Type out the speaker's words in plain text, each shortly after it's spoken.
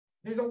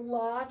There's a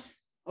lot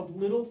of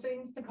little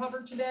things to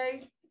cover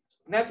today.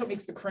 And that's what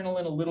makes the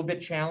crinoline a little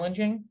bit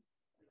challenging,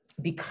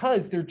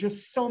 because there are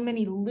just so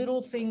many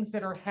little things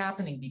that are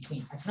happening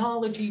between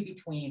technology,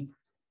 between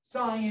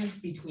science,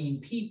 between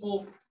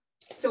people,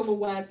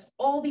 silhouettes.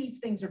 All these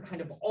things are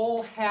kind of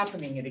all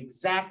happening at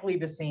exactly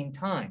the same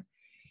time.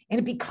 And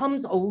it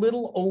becomes a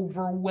little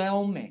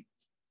overwhelming.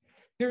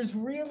 There's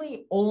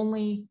really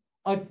only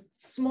a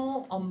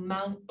small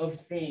amount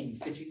of things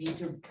that you need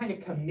to kind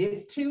of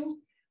commit to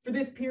for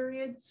this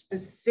period,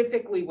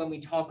 specifically when we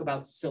talk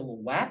about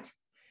silhouette.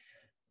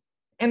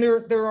 And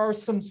there are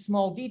some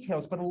small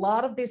details, but a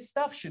lot of this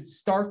stuff should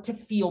start to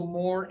feel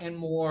more and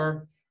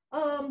more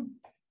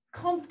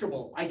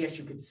comfortable, I guess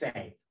you could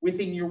say,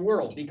 within your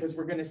world, because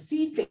we're going to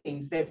see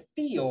things that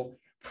feel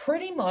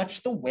pretty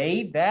much the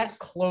way that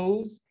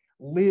clothes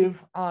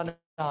live on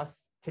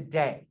us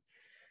today.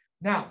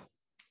 Now,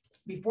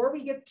 before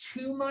we get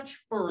too much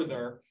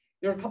further,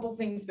 there are a couple of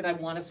things that I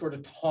want to sort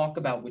of talk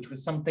about, which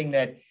was something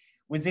that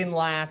was in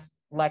last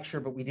lecture,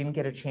 but we didn't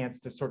get a chance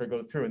to sort of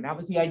go through. And that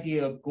was the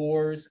idea of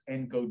gores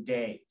and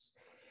godets.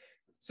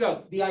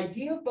 So the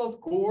idea of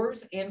both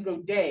gores and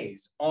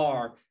godets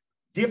are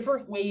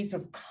different ways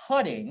of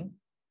cutting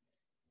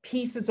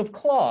pieces of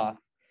cloth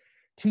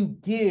to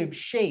give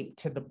shape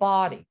to the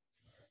body.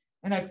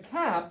 And I've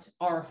kept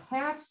our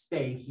half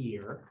stay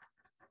here,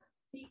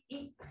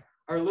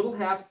 our little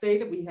half stay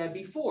that we had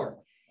before.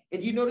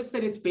 And you notice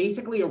that it's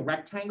basically a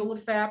rectangle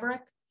of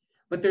fabric,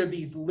 but there are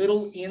these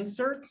little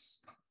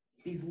inserts,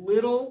 these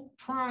little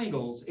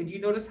triangles. And you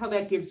notice how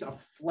that gives a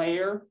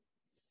flare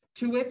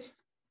to it,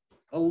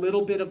 a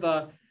little bit of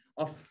a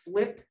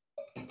flip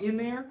in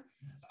there.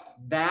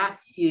 That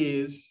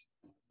is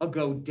a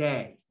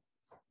godet.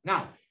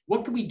 Now,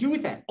 what can we do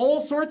with that? All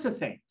sorts of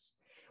things.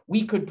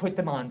 We could put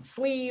them on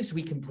sleeves.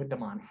 We can put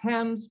them on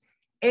hems,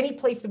 any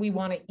place that we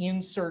want to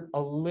insert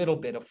a little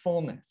bit of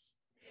fullness.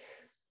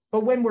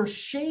 But when we're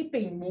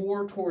shaping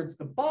more towards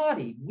the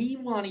body, we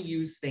want to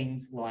use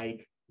things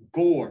like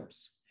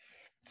gores.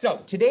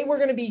 So today we're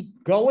going to be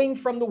going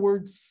from the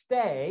word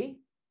stay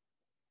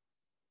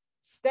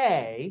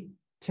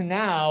to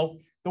now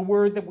the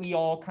word that we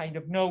all kind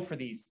of know for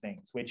these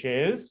things, which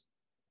is,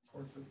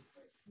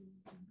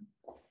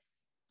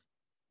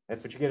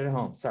 that's what you get at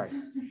home, sorry.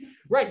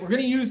 Right, we're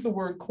going to use the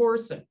word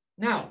corset.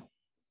 Now,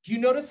 do you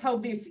notice how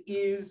this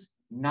is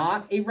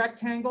not a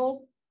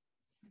rectangle?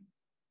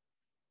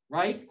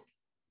 Right?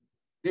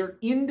 They're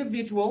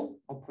individual,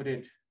 I'll put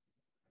it,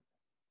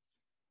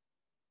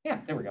 yeah,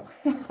 there we go.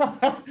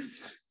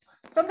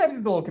 Sometimes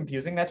it's a little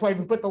confusing. That's why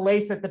we put the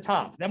lace at the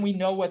top. Then we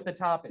know what the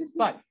top is.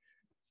 But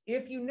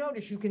if you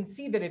notice, you can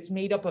see that it's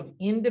made up of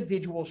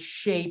individual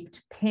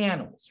shaped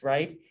panels,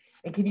 right?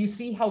 And can you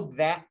see how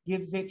that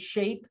gives it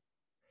shape?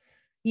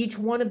 Each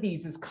one of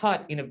these is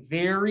cut in a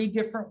very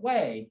different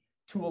way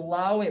to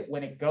allow it,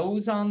 when it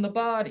goes on the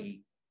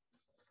body.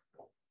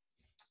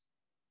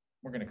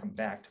 We're going to come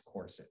back to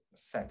corset in a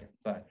second,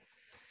 but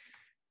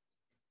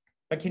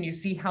can you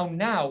see how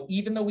now,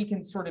 even though we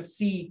can sort of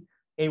see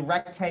a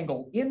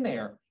rectangle in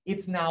there,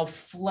 it's now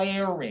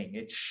flaring,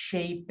 it's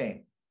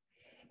shaping.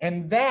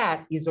 And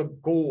that is a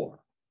gore,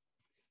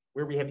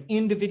 where we have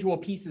individual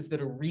pieces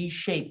that are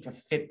reshaped to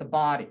fit the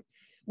body.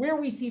 Where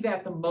we see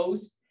that the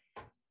most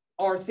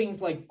are things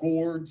like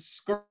gored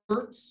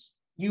skirts.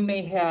 You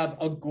may have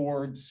a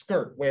gored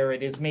skirt where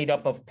it is made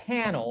up of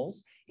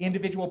panels,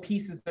 individual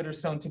pieces that are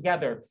sewn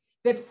together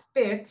that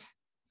fit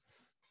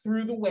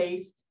through the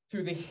waist,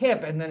 through the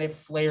hip, and then it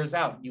flares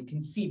out. You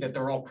can see that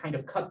they're all kind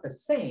of cut the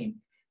same,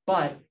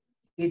 but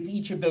it's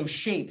each of those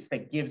shapes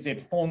that gives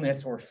it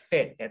fullness or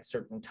fit at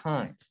certain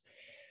times.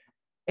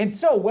 And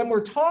so when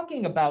we're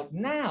talking about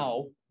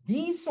now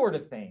these sort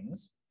of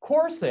things,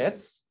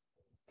 corsets,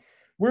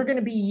 we're going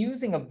to be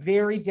using a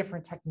very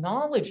different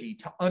technology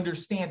to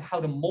understand how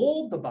to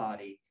mold the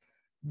body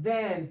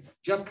than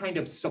just kind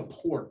of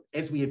support,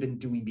 as we had been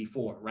doing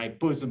before, right?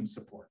 Bosom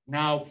support.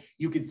 Now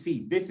you can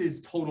see this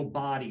is total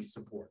body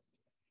support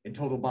and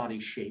total body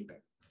shaping.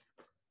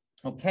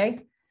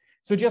 Okay,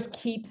 so just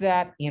keep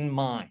that in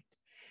mind.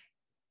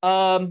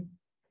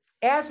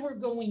 As we're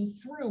going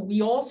through,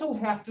 we also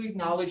have to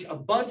acknowledge a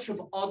bunch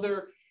of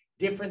other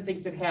different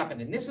things that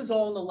happen. And this was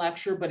all in the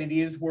lecture, but it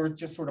is worth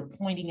just sort of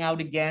pointing out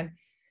again.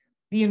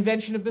 The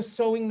invention of the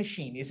sewing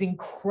machine is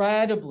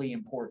incredibly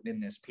important in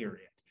this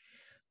period,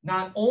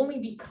 not only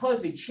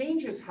because it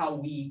changes how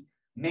we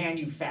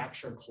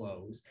manufacture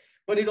clothes,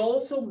 but it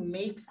also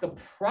makes the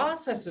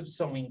process of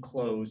sewing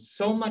clothes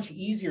so much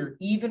easier,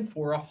 even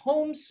for a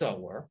home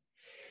sewer,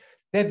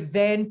 that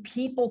then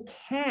people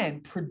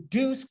can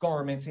produce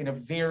garments in a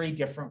very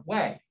different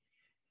way.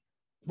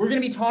 We're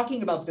going to be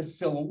talking about the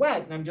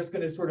silhouette, and I'm just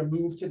going to sort of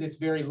move to this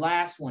very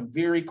last one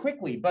very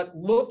quickly, but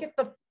look at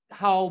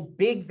how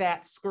big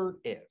that skirt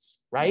is,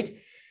 right?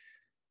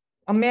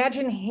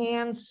 Imagine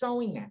hand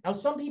sewing that. Now,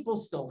 some people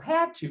still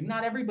had to,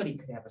 not everybody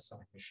could have a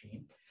sewing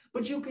machine,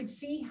 but you could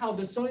see how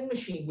the sewing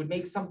machine would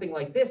make something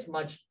like this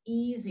much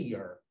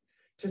easier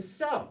to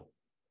sew.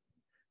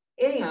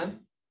 And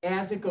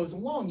as it goes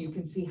along, you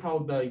can see how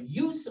the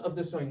use of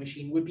the sewing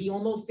machine would be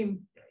almost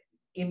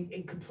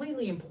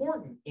completely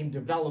important in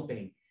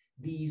developing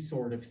these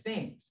sort of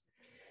things.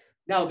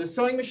 Now, the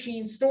sewing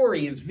machine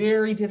story is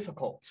very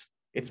difficult.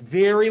 It's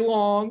very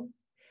long,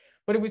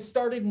 but it was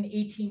started in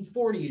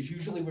 1840 is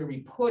usually where we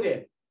put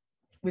it,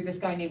 with this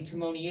guy named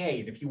Timonier.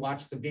 And if you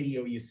watch the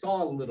video, you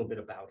saw a little bit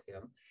about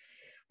him.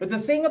 But the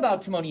thing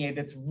about Timonier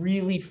that's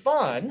really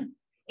fun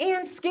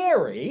and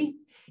scary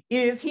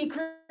is he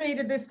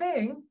created this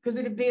thing because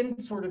it had been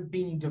sort of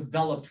being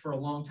developed for a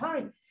long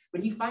time.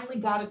 But he finally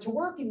got it to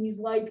work and he's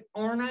like,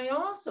 aren't I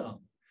awesome?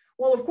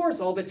 Well, of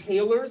course, all the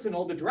tailors and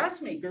all the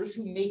dressmakers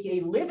who make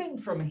a living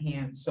from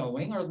hand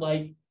sewing are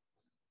like,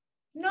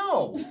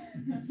 no,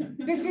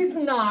 this is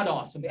not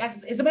awesome.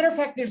 As a matter of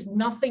fact, there's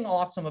nothing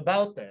awesome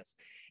about this.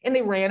 And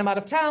they ran him out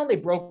of town. They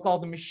broke all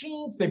the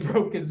machines. They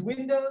broke his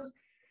windows.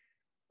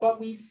 But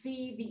we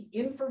see the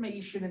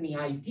information and the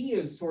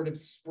ideas sort of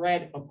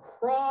spread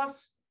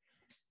across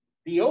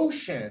the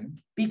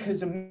ocean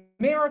because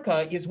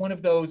America is one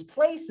of those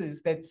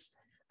places that's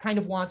kind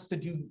of wants to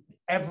do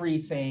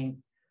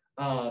everything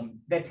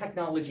that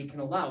technology can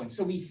allow. And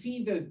so we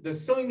see the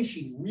sewing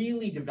machine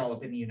really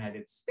develop in the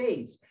United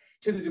States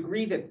to the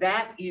degree that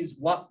that is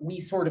what we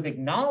sort of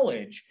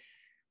acknowledge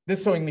the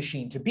sewing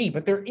machine to be.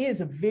 But there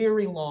is a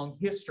very long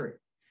history.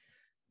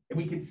 And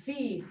we can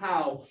see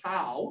how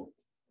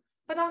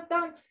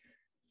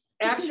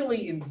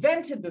actually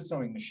invented the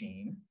sewing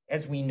machine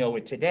as we know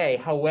it today.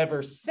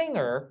 However,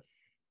 Singer,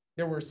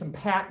 there were some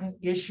patent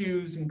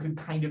issues and could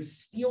kind of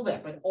steal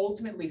that. But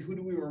ultimately, who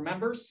do we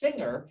remember?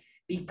 Singer,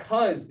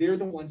 because they're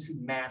the ones who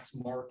mass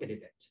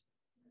marketed it.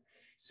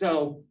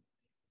 So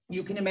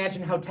you can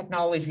imagine how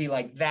technology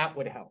like that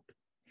would help.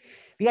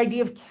 The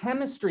idea of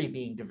chemistry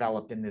being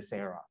developed in this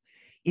era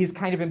is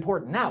kind of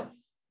important. Now,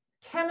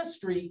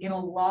 chemistry in a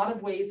lot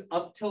of ways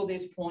up till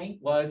this point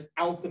was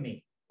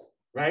alchemy,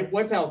 right?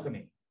 What's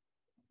alchemy?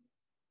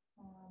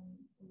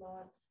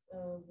 Lots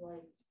of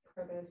like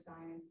proto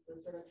science, the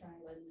sort of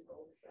turning lead into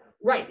gold stuff.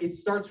 Right. It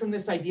starts from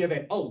this idea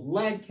that, oh,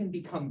 lead can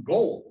become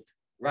gold,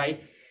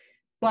 right?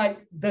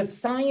 But the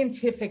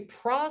scientific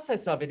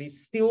process of it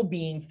is still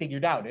being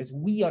figured out as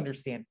we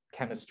understand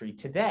chemistry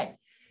today.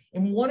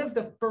 And one of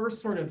the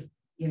first sort of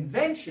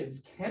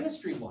inventions,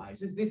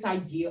 chemistry-wise, is this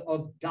idea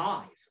of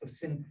dyes, of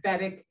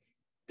synthetic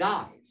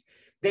dyes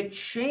that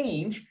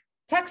change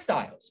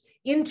textiles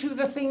into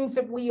the things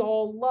that we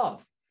all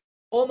love.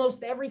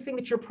 Almost everything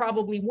that you're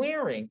probably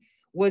wearing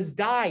was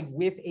dyed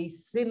with a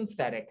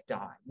synthetic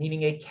dye,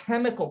 meaning a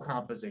chemical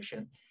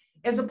composition,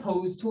 as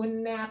opposed to a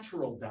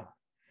natural dye,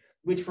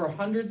 which for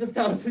hundreds of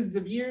thousands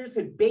of years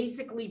had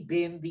basically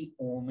been the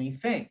only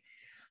thing.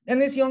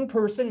 And this young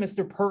person,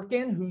 Mr.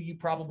 Perkin, who you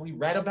probably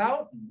read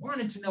about and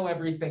wanted to know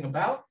everything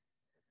about,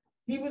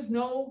 he was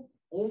no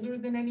older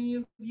than any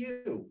of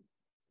you.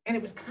 And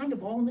it was kind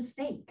of all a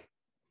mistake.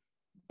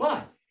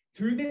 But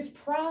through this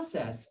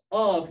process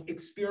of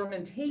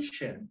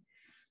experimentation,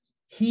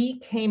 he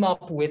came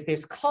up with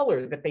this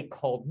color that they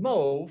called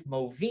mauve,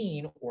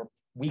 mauvine, or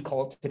we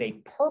call it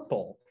today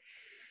purple,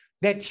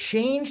 that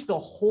changed the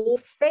whole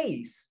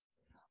face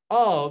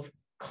of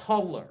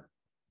color.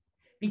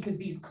 Because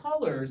these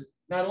colors,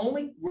 not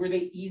only were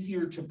they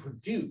easier to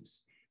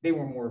produce, they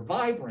were more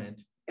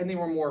vibrant and they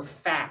were more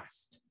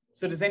fast.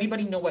 So does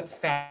anybody know what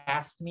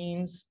fast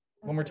means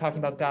when we're talking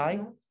about dye?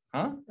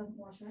 Huh? Doesn't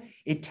wash out.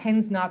 It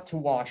tends not to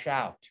wash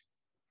out.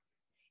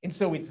 And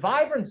so its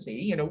vibrancy,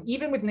 you know,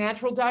 even with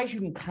natural dyes, you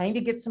can kind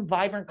of get some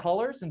vibrant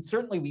colors. And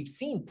certainly we've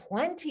seen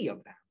plenty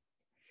of them.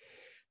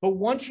 But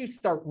once you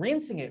start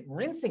rinsing it,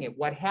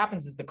 what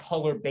happens is the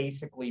color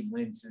basically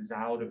rinses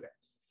out of it.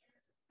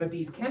 But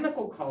these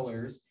chemical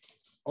colors,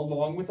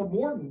 along with a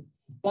mordant,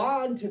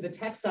 bond to the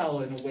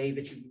textile in a way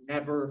that you've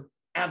never,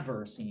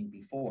 ever seen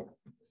before.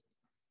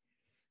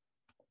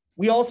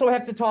 We also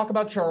have to talk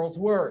about Charles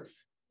Worth,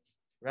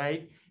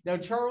 right? Now,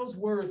 Charles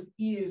Worth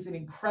is an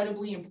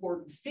incredibly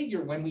important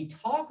figure when we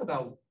talk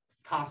about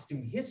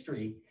costume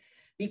history,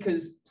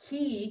 because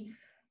he,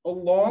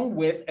 along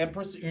with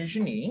Empress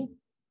Eugenie,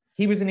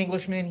 he was an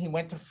Englishman, he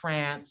went to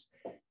France,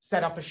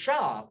 set up a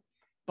shop,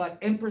 but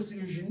Empress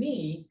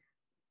Eugenie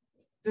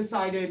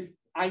decided,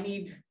 I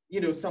need,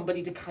 you know,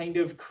 somebody to kind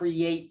of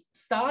create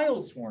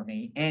styles for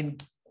me,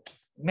 and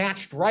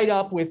matched right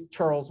up with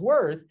Charles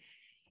Worth.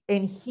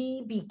 And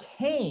he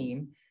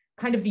became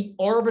kind of the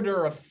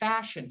arbiter of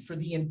fashion for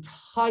the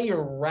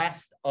entire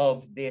rest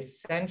of this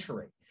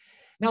century.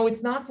 Now,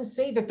 it's not to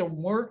say that there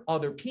weren't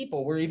other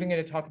people. We're even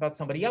going to talk about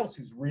somebody else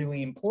who's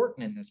really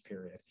important in this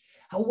period.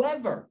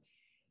 However,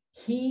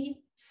 he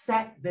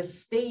set the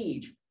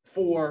stage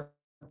for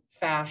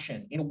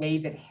fashion in a way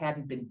that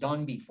hadn't been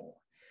done before.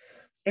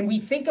 And we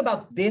think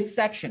about this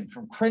section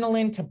from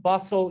crinoline to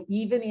bustle,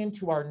 even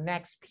into our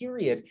next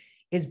period,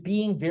 as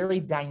being very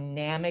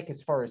dynamic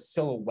as far as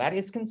silhouette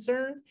is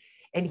concerned.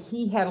 And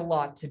he had a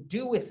lot to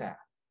do with that.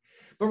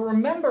 But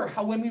remember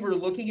how when we were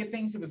looking at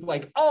things, it was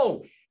like,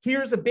 oh,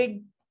 here's a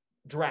big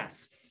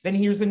dress, then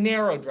here's a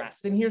narrow dress,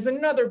 then here's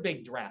another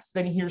big dress,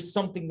 then here's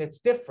something that's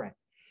different.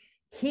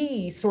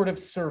 he sort of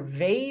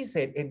surveys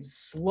it and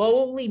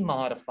slowly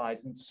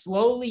modifies and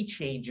slowly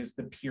changes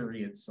the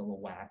period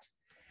silhouette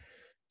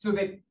so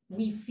that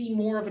we see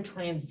more of a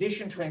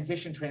transition through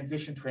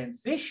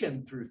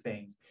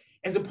things,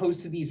 as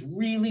opposed to these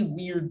really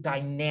weird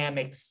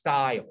dynamic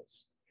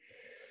styles.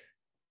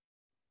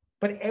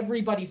 But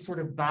everybody sort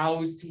of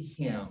bows to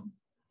him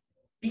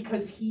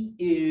because he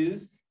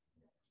is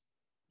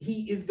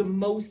the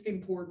most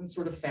important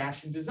sort of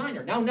fashion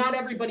designer. Now, not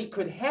everybody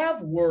could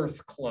have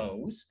Worth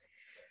clothes,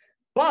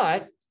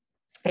 but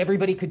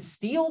everybody could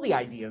steal the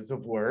ideas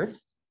of Worth,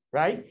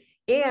 right?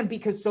 And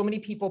because so many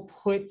people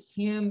put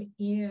him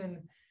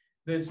in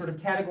the sort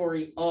of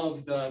category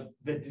of the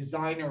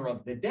designer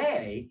of the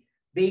day,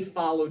 they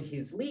followed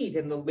his lead.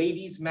 And the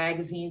ladies'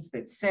 magazines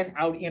that sent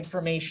out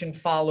information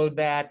followed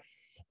that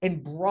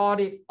and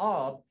brought it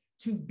up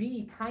to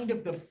be kind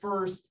of the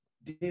first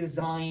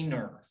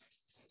designer,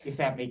 if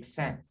that makes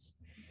sense.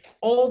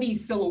 All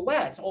these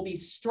silhouettes, all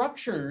these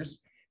structures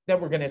that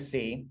we're going to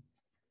see,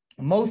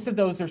 most of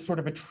those are sort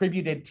of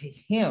attributed to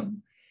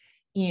him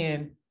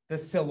in the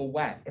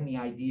silhouette and the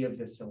idea of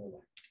the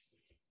silhouette.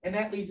 And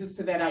that leads us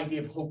to that idea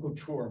of haute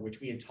couture,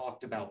 which we had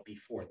talked about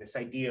before, this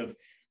idea of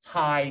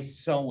high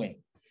sewing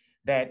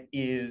that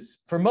is,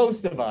 for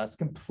most of us,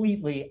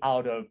 completely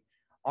out of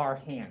our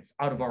hands,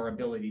 out of our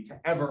ability to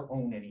ever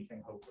own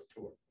anything haute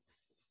couture.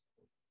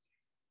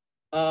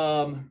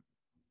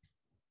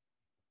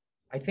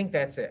 I think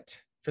that's it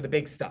for the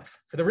big stuff,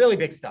 for the really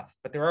big stuff,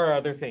 but there are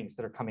other things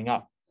that are coming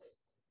up.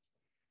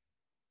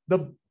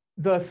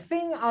 The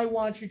thing I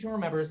want you to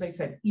remember, as I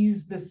said,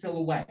 is the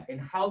silhouette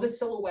and how the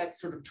silhouette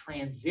sort of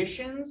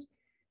transitions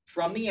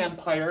from the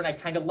empire, and I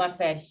kind of left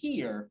that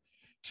here,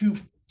 to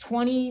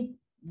 20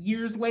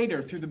 years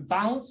later through the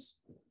bounce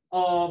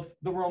of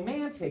the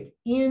Romantic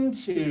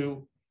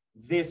into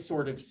this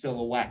sort of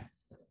silhouette.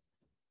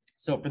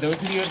 So for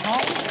those of you at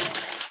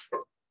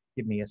home,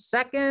 give me a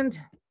second.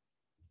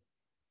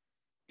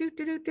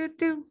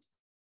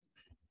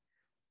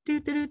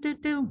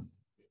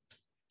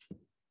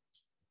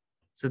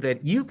 So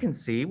that you can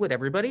see what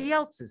everybody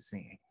else is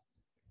seeing.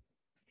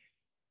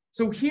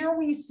 So here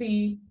we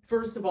see,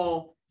 first of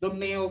all, the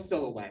male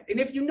silhouette. And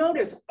if you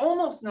notice,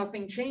 almost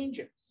nothing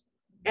changes.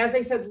 As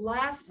I said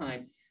last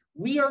time,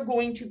 we are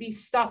going to be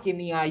stuck in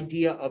the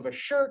idea of a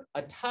shirt,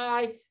 a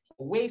tie,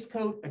 a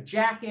waistcoat, a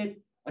jacket,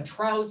 a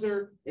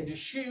trouser, and a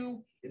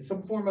shoe, in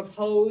some form of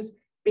hose,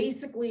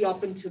 basically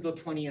up into the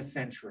 20th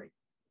century.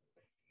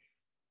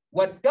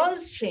 What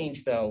does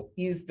change, though,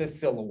 is the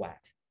silhouette.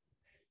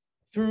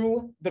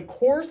 Through the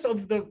course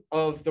of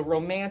the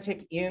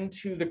Romantic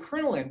into the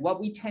crinoline, what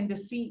we tend to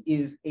see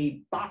is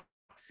a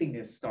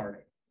boxiness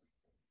starting.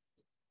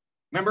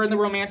 Remember in the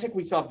Romantic,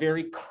 we saw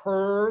very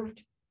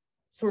curved,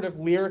 sort of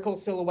lyrical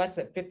silhouettes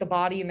that fit the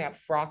body in that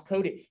frock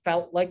coat. It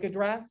felt like a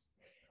dress.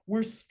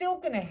 We're still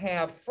going to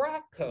have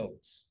frock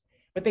coats,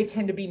 but they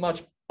tend to be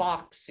much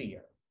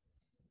boxier.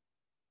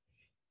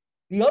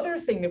 The other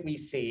thing that we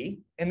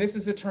see, and this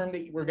is a term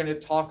that we're going to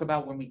talk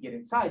about when we get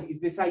inside,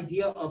 is this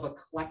idea of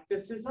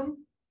eclecticism.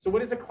 So what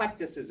does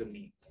eclecticism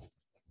mean?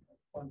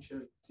 A bunch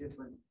of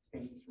different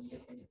things from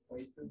different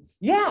places.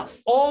 Yeah,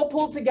 all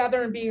pulled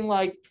together and being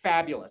like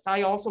fabulous.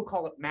 I also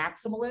call it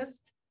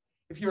maximalist.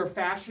 If you're a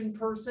fashion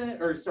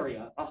person, or sorry,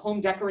 a home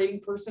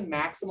decorating person,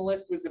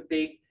 maximalist was a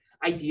big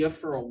idea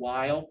for a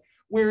while,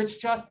 where it's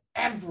just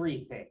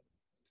everything.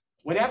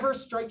 Whatever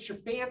strikes your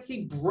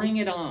fancy, bring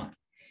it on.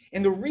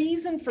 And the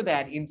reason for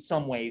that in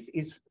some ways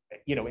is,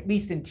 at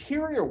least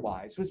interior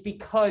wise, was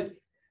because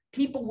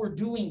people were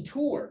doing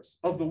tours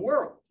of the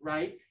world,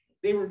 right?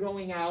 They were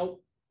going out,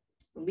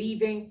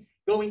 leaving,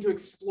 going to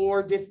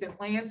explore distant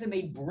lands, and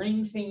they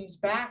bring things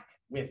back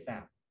with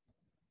them.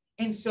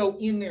 And so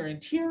in their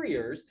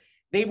interiors,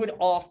 they would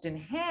often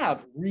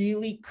have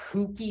really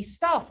kooky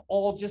stuff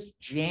all just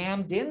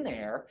jammed in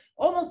there,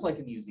 almost like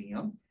a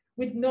museum,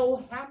 with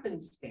no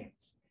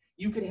happenstance.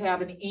 You could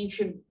have an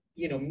ancient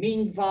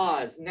Ming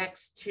vase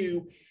next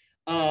to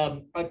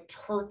a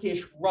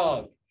Turkish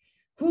rug.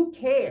 Who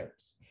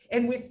cares?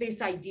 And with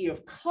this idea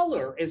of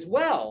color as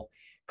well,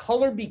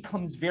 color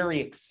becomes very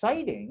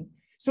exciting.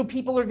 So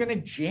people are going to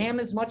jam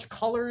as much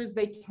color as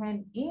they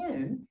can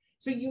in.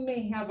 So you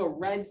may have a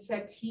red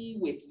settee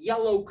with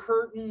yellow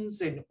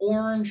curtains and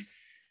orange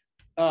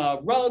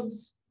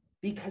rugs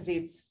because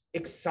it's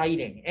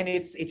exciting and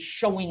it's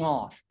showing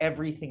off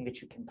everything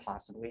that you can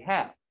possibly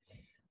have.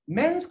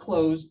 Men's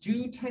clothes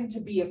do tend to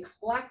be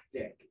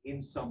eclectic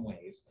in some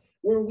ways,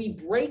 where we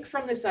break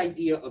from this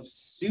idea of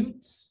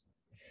suits,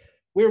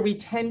 where we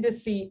tend to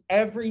see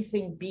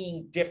everything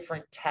being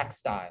different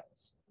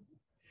textiles.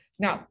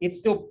 Now, it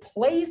still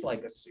plays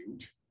like a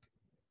suit.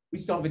 We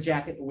still have a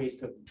jacket, a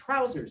waistcoat, and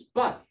trousers,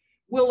 but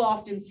we'll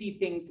often see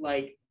things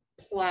like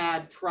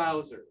plaid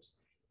trousers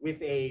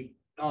with a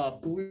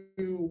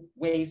blue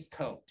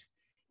waistcoat,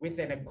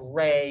 within a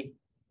gray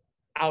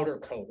outer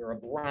coat or a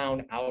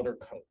brown outer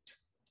coat.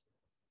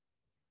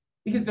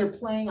 Because they're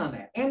playing on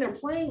that. And they're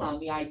playing on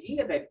the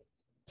idea that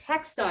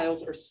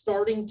textiles are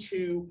starting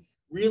to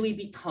really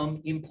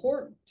become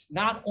important,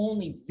 not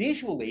only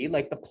visually,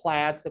 like the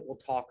plaids that we'll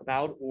talk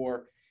about,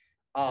 or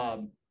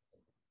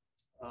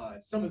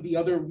some of the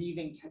other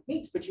weaving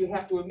techniques, but you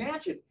have to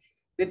imagine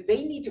that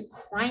they need to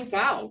crank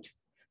out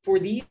for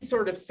these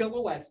sort of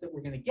silhouettes that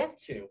we're going to get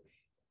to,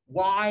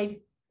 wide,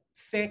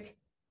 thick,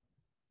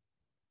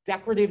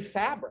 decorative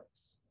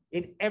fabrics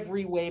in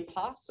every way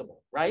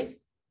possible, right?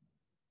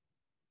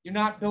 You're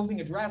not building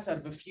a dress out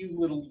of a few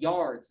little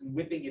yards and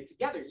whipping it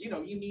together. You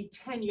know, you need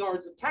 10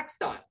 yards of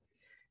textile.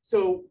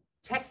 So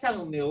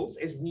textile mills,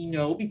 as we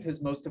know,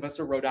 because most of us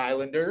are Rhode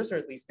Islanders, or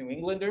at least New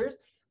Englanders,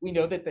 we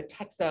know that the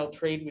textile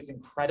trade was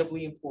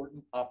incredibly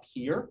important up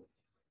here.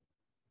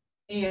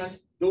 And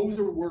those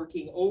are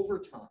working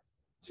overtime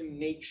to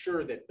make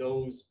sure that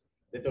those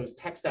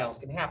textiles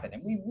can happen.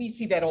 And we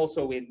see that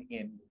also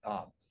in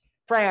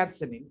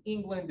France and in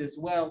England as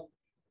well.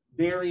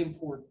 Very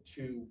important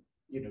to,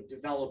 you know,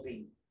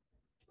 developing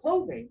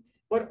clothing,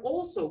 but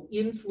also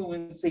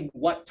influencing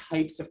what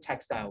types of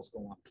textiles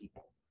go on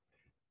people.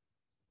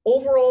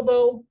 Overall,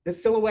 though, the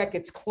silhouette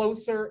gets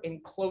closer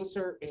and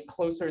closer and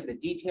closer, and the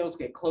details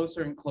get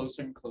closer and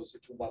closer and closer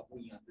to what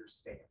we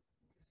understand.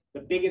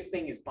 The biggest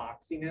thing is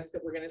boxiness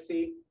that we're going to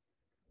see,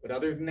 but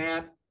other than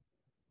that,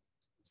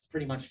 it's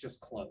pretty much just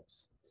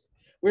clothes.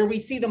 Where we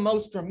see the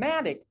most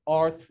dramatic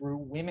are through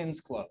women's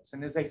clothes.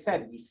 And as I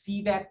said, we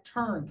see that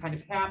turn kind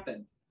of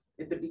happen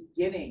at the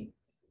beginning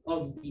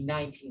of the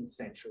 19th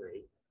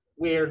century,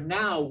 where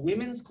now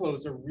women's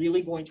clothes are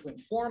really going to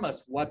inform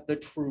us what the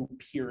true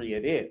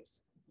period is.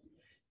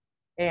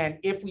 And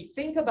if we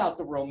think about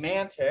the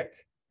Romantic,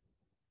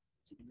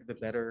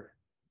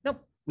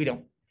 nope, we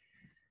don't.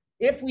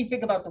 If we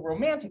think about the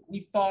Romantic,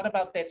 we thought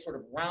about that sort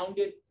of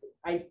rounded.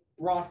 I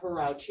brought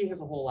her out. She has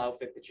a whole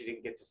outfit that you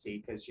didn't get to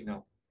see because, you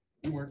know,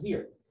 you weren't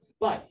here.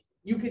 But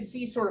you could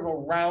see sort of a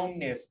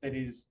roundness that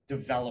is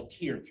developed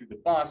here through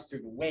the bust,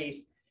 through the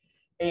waist,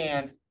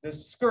 and the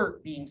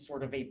skirt being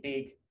sort of a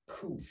big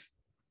poof,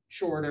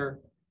 shorter,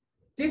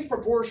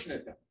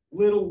 disproportionate,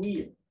 little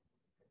weird.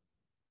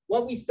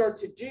 What we start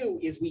to do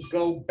is we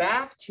go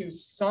back to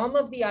some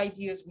of the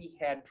ideas we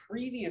had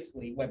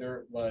previously, whether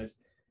it was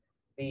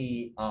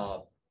the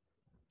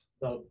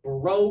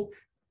Baroque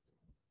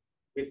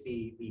with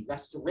the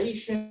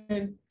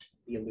Restoration,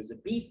 the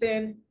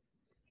Elizabethan,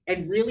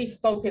 and really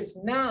focus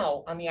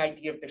now on the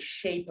idea of the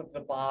shape of the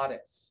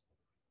bodice.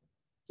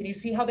 Can you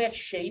see how that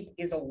shape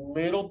is a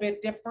little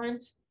bit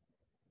different,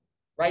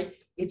 right?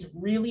 It's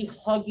really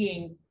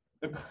hugging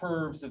the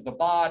curves of the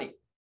body.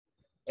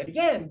 And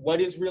again,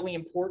 what is really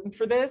important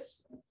for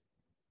this?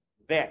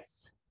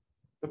 This,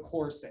 the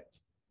corset.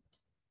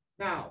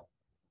 Now,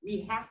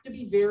 we have to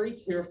be very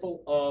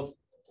careful of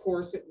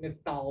corset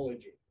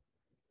mythology,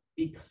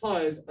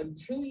 because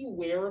until you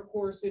wear a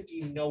corset, do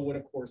you know what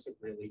a corset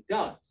really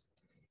does?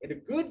 And a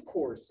good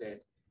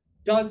corset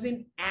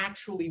doesn't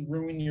actually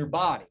ruin your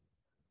body.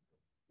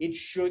 It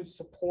should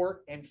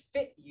support and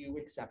fit you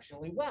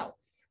exceptionally well.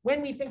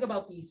 When we think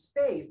about these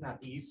stays, not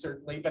these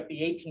certainly, but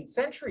the 18th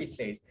century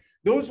stays,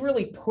 those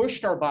really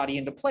pushed our body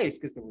into place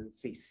because there were,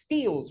 say,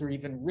 steels or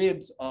even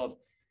ribs of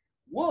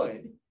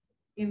wood.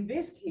 In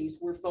this case,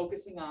 we're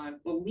focusing on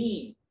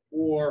baleen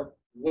or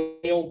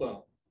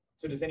whalebone.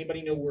 So does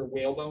anybody know where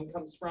whalebone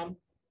comes from?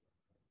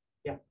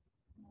 Yeah.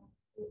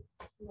 It's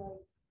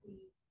like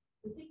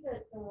the thing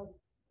that I'm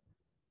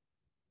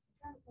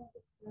trying to think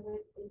of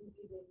it isn't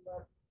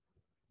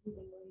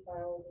using marine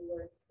biology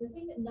words. The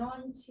thing that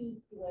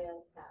non-toothed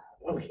whales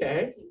have.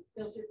 Okay.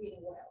 Filter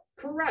feeding whales.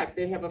 Correct.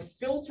 They have a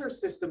filter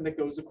system that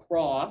goes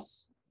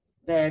across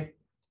that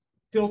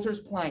filters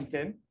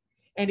plankton,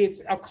 and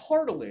it's a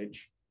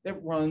cartilage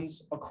that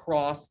runs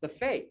across the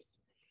face.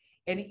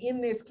 And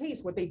in this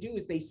case, what they do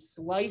is they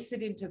slice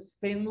it into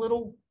thin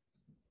little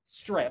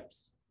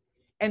strips,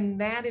 and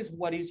that is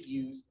what is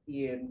used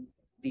in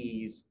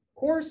these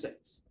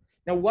corsets.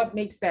 Now, what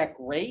makes that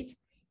great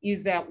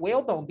is that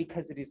whalebone,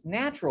 because it is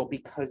natural,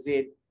 because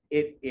it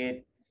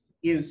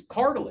is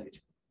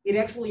cartilage, it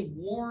actually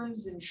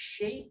warms and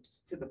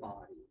shapes to the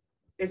body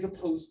as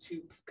opposed to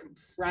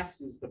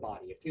compresses the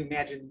body. If you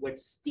imagine what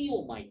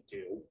steel might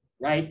do,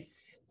 right,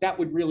 that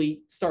would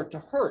really start to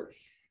hurt.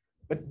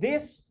 But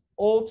this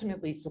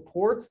ultimately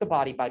supports the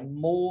body by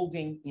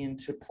molding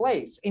into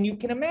place. And you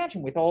can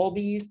imagine with all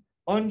these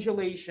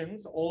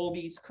undulations, all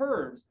these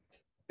curves,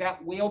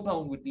 that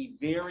whalebone would be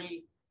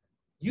very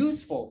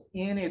useful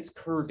in its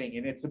curving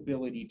and its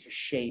ability to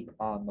shape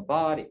on the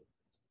body.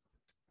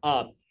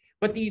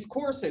 But these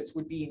corsets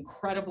would be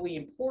incredibly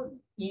important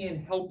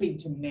in helping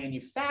to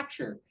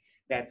manufacture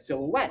that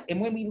silhouette.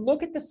 And when we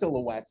look at the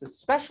silhouettes,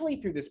 especially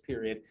through this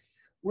period,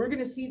 we're going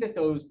to see that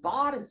those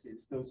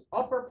bodices, those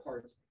upper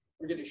parts,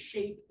 are going to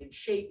shape and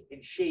shape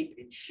and shape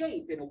and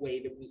shape in a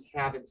way that we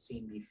haven't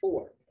seen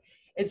before.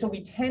 And so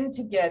we tend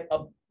to get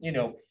a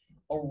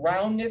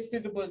roundness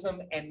through the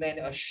bosom and then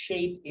a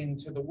shape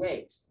into the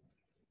waist.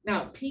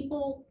 Now,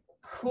 people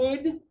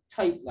could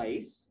tight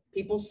lace,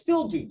 people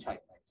still do tight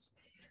lace,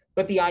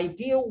 but the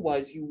ideal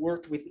was you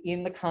worked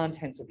within the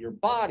contents of your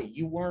body.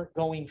 You weren't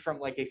going from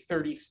like a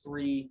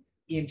 33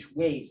 inch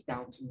waist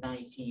down to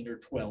 19 or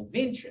 12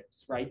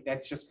 inches, right?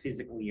 That's just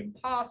physically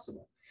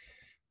impossible.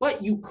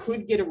 But you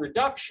could get a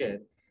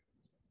reduction.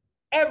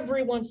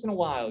 Every once in a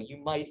while, you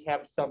might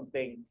have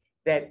something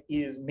that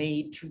is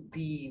made to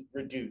be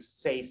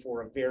reduced, say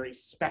for a very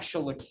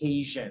special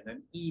occasion,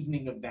 an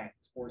evening event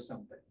or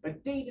something.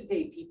 But day to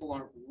day, people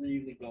aren't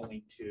really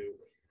going to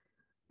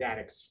that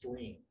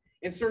extreme.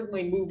 And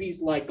certainly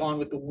movies like Gone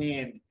with the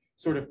Wind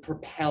sort of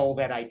propel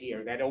that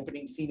idea, that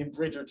opening scene in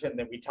Bridgerton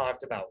that we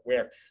talked about,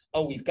 where,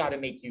 oh, we've got to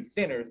make you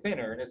thinner,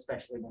 thinner. And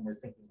especially when we're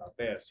thinking about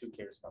this, who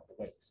cares about the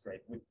waist,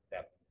 right?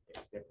 That makes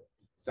a difference.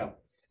 So,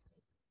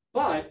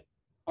 but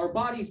our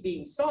bodies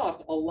being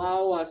soft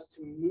allow us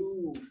to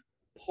move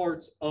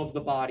parts of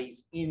the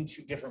bodies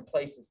into different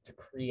places to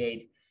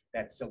create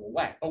that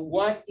silhouette. But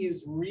what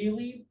is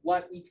really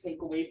what we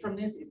take away from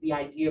this is the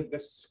idea of the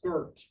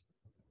skirt.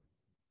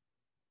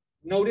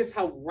 Notice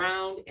how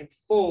round and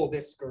full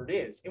this skirt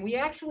is. And we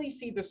actually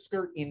see the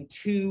skirt in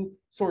two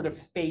sort of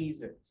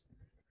phases.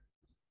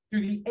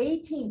 Through the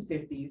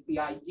 1850s, the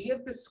idea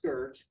of the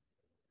skirt,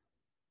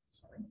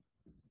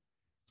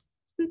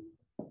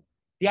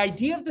 the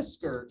idea of the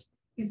skirt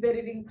is that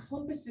it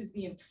encompasses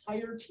the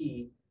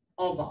entirety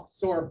of us.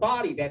 So our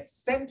body, that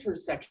center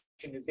section,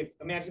 is if,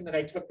 imagine that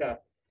I took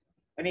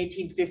an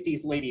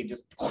 1850s lady and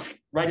just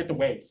right at the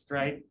waist,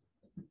 right?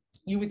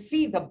 You would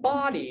see the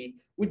body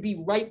would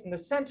be right in the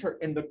center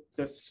and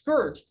the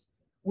skirt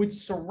would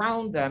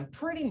surround them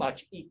pretty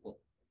much equally.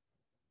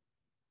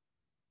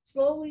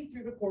 Slowly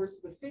through the course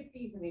of the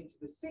 50s and into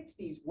the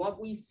 60s, what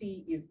we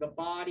see is the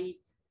body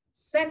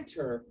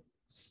center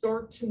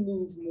start to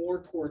move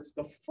more towards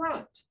the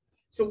front.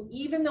 So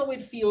even though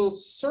it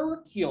feels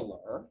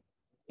circular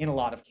in a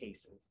lot of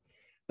cases,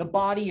 the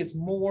body is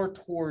more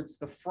towards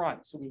the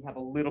front. So we have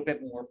a little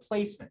bit more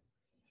placement.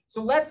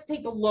 So let's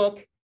take a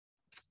look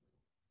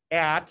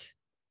at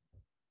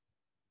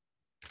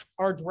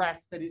our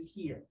dress that is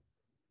here.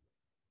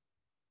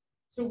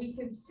 So we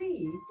can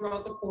see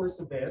throughout the course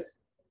of this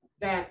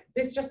that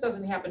this just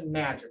doesn't happen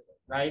magically,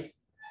 right?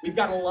 We've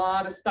got a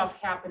lot of stuff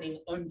happening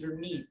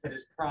underneath that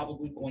is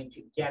probably going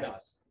to get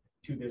us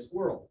to this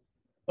world.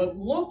 But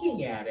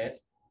looking at it,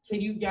 can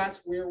you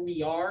guess where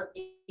we are?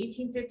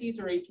 1850s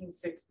or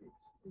 1860s?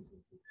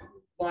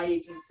 Why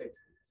 1860s?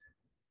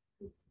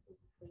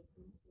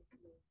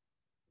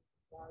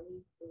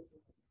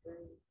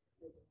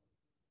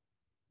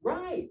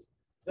 Right.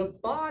 The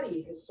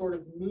body has sort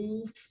of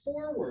moved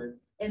forward.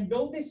 And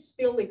though this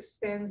still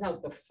extends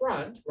out the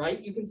front,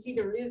 right, you can see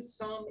there is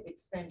some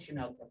extension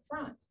out the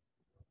front.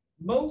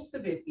 Most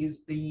of it is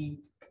being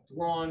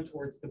drawn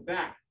towards the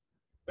back.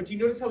 But you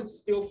notice how it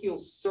still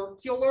feels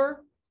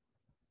circular?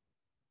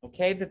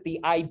 Okay, that the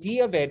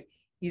idea of it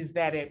is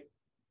that it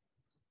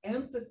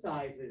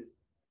emphasizes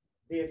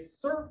this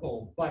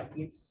circle, but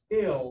it's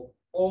still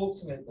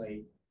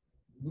ultimately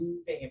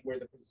moving and where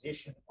the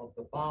position of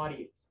the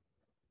body is.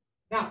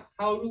 Now,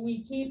 how do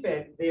we keep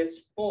it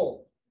this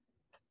full?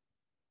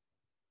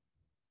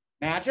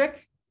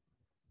 Magic?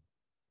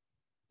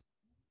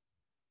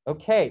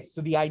 Okay, so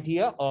the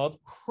idea of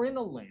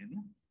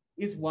crinoline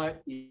is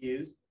what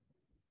is,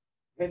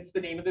 hence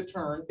the name of the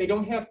term. They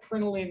don't have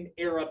crinoline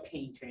era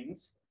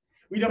paintings.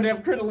 We don't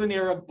have crinoline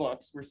era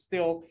books. We're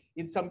still,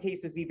 in some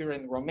cases, either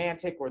in the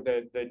Romantic or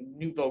the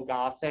Nouveau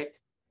Gothic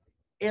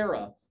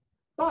era.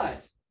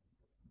 But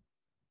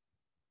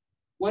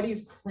what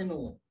is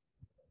crinoline?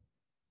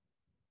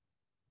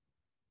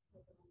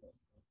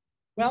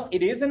 Well,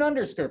 it is an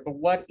underskirt, but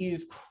what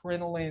is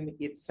crinoline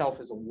itself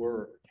as a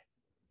word?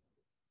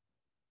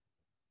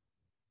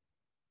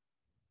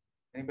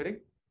 Anybody?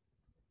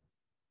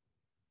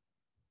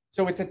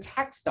 So it's a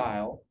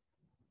textile,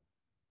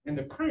 and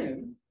the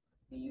crin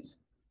means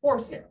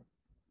horsehair.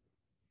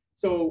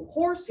 So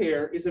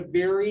horsehair is a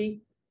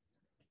very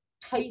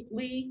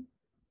tightly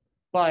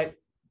but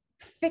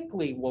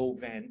thickly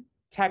woven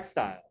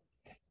textile.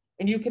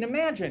 And you can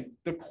imagine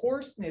the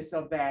coarseness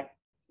of that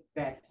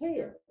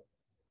hair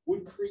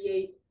would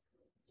create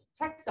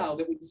textile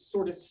that would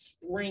sort of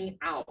spring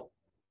out,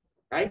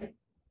 right?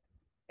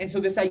 And so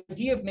this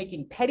idea of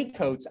making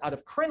petticoats out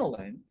of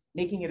crinoline,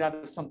 making it out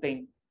of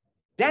something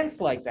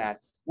dense like that,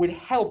 would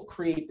help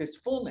create this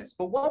fullness.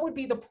 But what would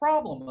be the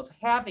problem of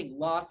having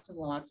lots and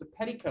lots of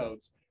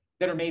petticoats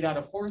that are made out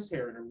of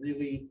horsehair and are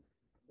really,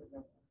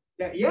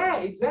 yeah,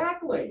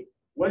 exactly.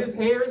 What is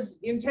hair's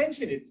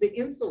intention? It's to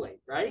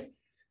insulate, right?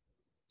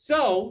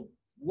 So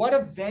what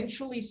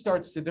eventually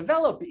starts to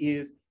develop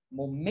is,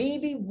 well,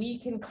 maybe we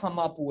can come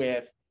up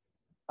with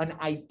an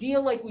idea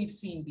like we've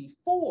seen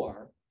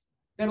before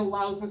that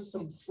allows us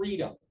some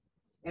freedom.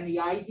 And the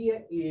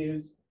idea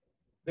is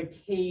the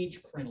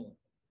cage crinoline.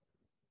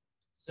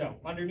 So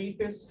underneath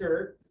this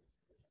skirt,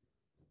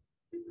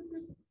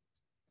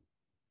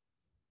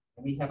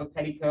 we have a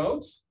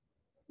petticoat.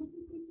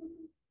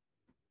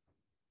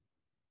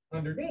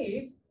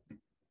 Underneath,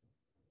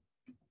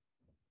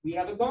 we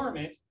have a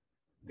garment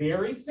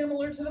very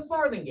similar to the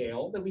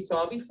farthingale that we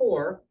saw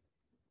before,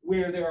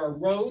 where there are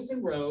rows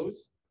and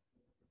rows,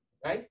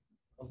 right,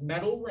 of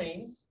metal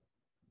rings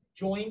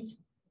joined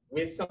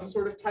with some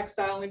sort of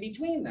textile in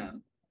between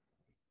them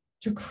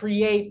to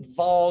create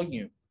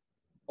volume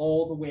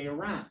all the way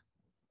around.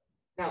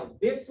 Now,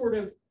 this sort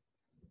of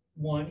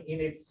one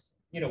in its,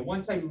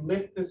 once I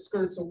lift the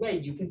skirts away,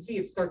 you can see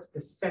it starts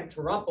to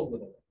center up a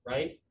little bit,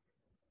 right?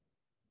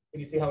 Can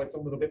you see how it's a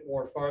little bit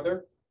more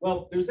farther?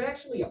 Well, there's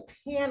actually a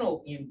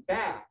panel in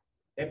back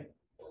that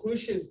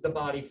pushes the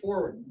body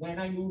forward. When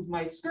I move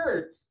my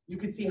skirt, you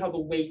can see how the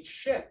weight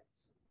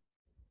shifts.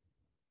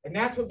 And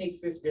that's what makes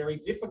this very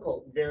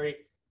difficult and very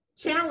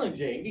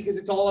challenging, because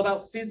it's all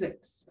about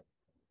physics.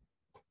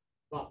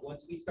 But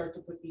once we start to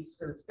put these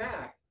skirts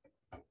back,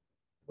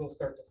 we'll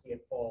start to see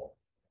it fall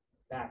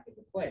back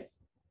into place.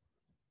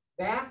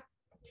 That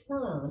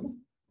term,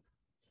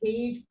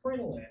 cage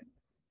crinoline,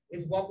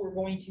 is what we're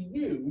going to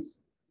use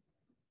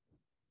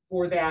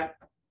for that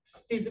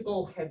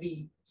physical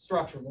heavy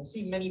structure. We'll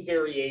see many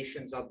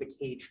variations of the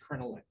cage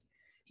crinoline.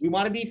 We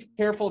want to be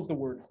careful of the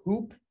word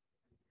hoop,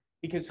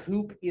 because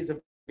hoop is a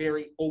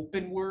very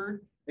open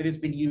word that has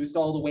been used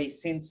all the way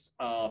since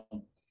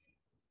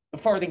the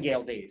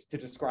farthingale days to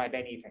describe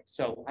anything.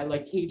 So I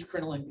like cage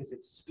crinoline because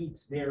it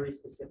speaks very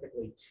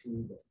specifically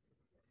to this.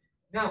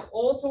 Now,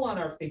 also on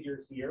our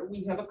figure here,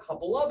 we have a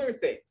couple other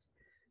things.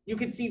 You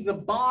can see the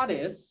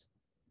bodice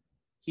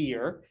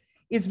here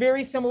is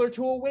very similar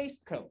to a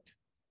waistcoat,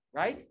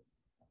 right?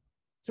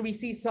 So we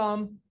see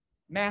some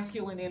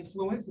masculine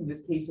influence, in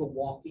this case, a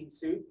walking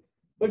suit,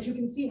 but you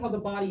can see how the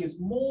body is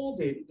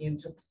molded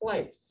into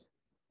place.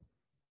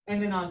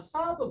 And then on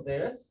top of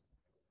this,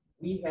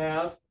 we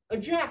have a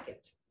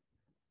jacket.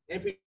 And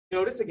if we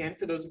notice again,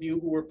 for those of you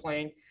who were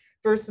playing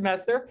first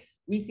semester,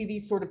 we see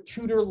these sort of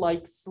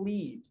Tudor-like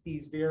sleeves,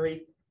 these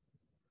very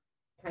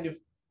kind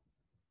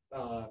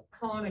of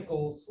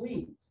conical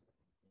sleeves.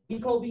 We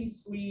call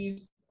these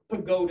sleeves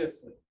pagoda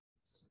sleeves.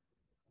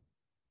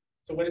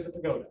 So what is a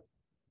pagoda?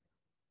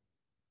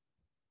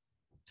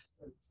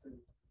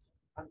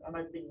 I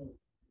might be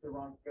the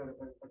wrong pagoda,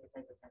 but it's like a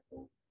type of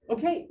temple.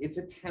 Okay, it's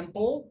a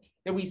temple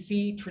that we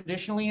see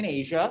traditionally in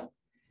Asia,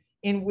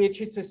 in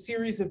which it's a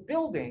series of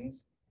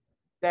buildings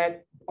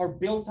that are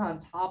built on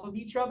top of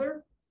each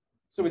other.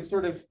 So it's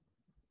sort of,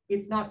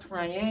 it's not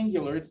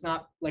triangular, it's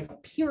not like a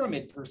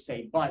pyramid per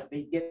se, but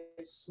they get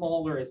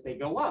smaller as they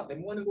go up.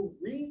 And one of the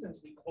reasons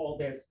we call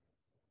this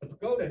the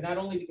pagoda, not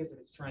only because of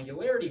its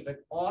triangularity,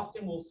 but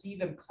often we'll see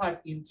them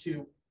cut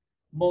into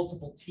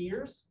multiple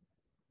tiers.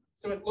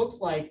 So it looks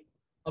like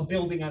a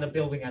building on a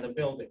building on a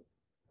building.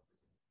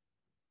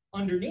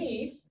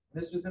 Underneath,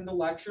 this was in the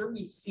lecture,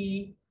 we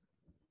see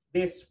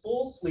this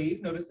full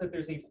sleeve. Notice that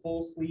there's a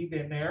full sleeve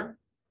in there.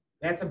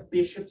 That's a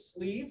bishop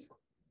sleeve.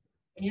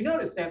 And you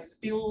notice that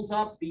fills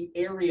up the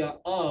area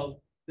of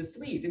the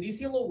sleeve. And you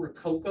see a little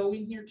rococo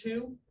in here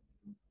too,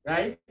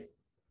 right?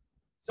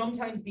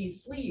 Sometimes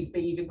these sleeves, they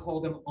even call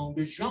them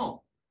engagement,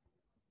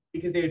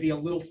 because there would be a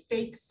little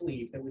fake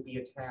sleeve that would be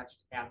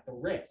attached at the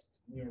wrist.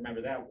 You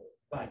remember that word.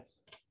 But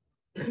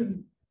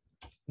in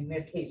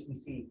this case, we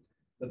see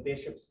the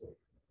bishop sleeve.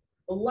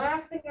 The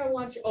last thing I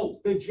want you,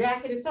 the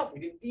jacket itself. We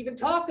didn't even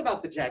talk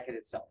about the jacket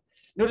itself.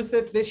 Notice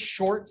that this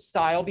short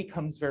style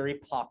becomes very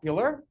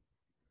popular.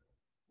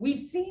 We've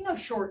seen a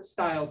short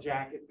style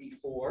jacket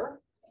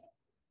before.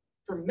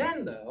 For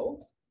men,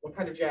 though, what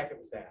kind of jacket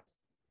was that?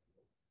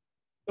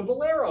 The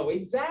bolero,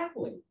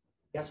 exactly.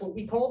 Guess what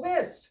we call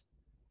this?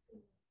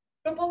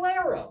 The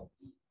bolero.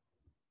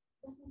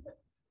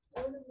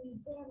 That was in the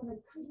exam and I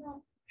could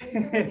not.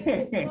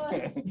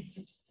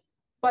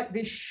 But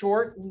this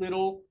short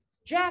little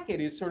jacket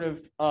is sort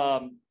of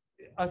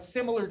a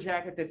similar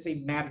jacket that, say,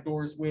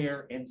 matadors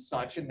wear and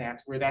such, and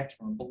that's where that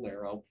term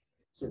bolero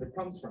sort of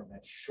comes from,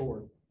 that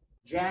short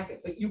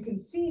jacket. But you can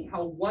see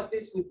how what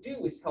this would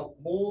do is help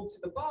mold to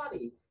the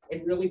body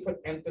and really put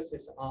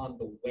emphasis on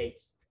the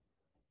waist.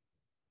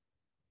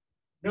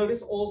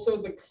 Notice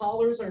also the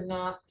collars are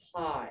not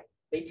high.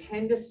 They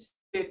tend to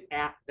sit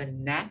at the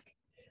neck.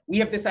 We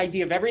have this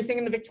idea of everything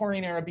in the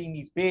Victorian era being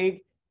these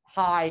big,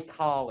 high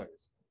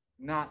collars.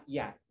 Not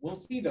yet. We'll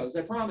see those,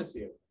 I promise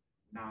you.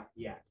 Not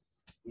yet.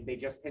 They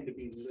just tend to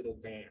be little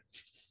bands.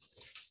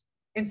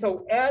 And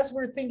so as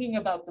we're thinking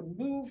about the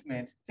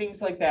movement,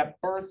 things like that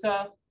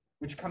Bertha,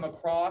 which come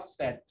across,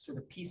 that sort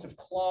of piece of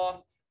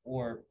cloth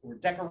or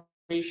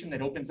decoration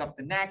that opens up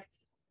the neck,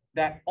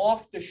 that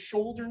off the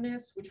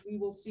shoulderness, which we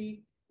will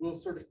see, will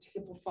sort of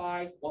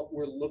typify what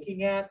we're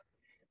looking at.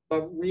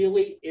 But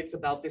really, it's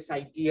about this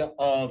idea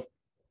of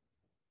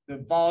the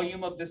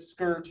volume of the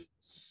skirt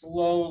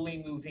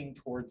slowly moving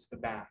towards the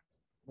back.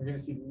 We're going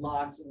to see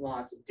lots and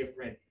lots of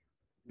different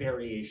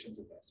variations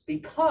of this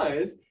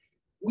because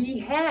we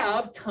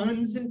have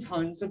tons and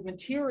tons of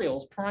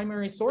materials,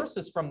 primary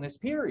sources from this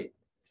period.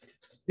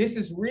 This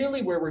is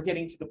really where we're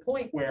getting to the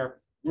point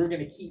where we're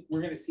going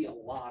to see a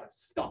lot of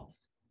stuff,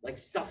 like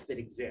stuff that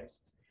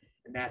exists.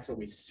 And that's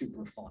always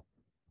super fun.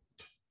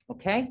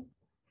 Okay.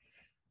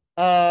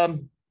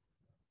 And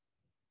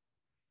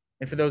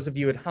for those of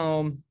you at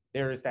home,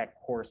 there is that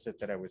corset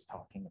that I was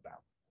talking about.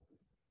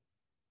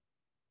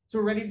 So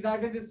we're ready to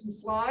dive into some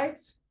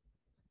slides?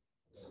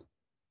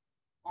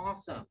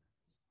 Awesome.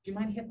 Do you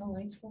mind hitting the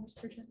lights for us,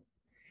 Bridget?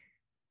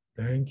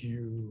 Thank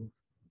you.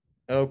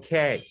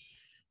 Okay.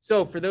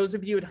 So for those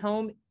of you at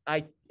home,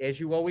 as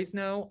you always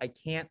know, I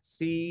can't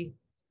see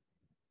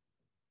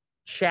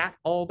chat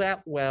all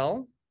that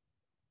well.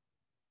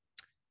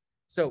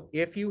 So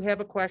if you have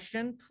a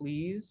question,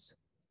 please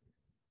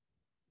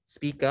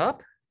speak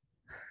up.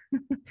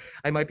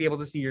 I might be able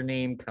to see your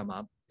name come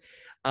up.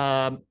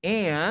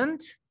 And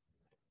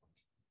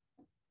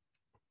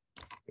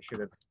I should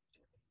have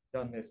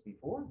done this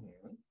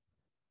beforehand.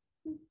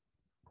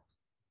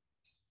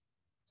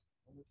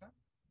 There we go.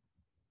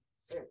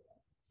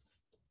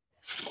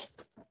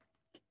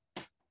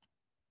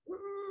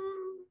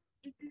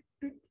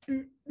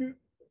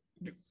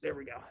 There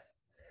we go.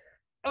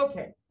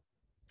 Okay.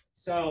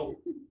 So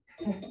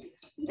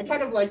I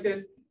kind of like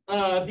this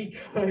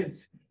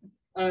because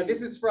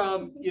this is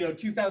from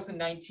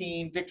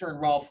 2019. Victor and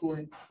Rolf, who are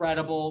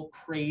incredible,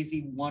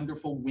 crazy,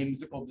 wonderful,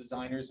 whimsical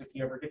designers. If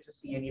you ever get to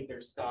see any of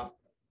their stuff,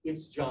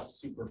 it's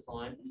just super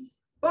fun.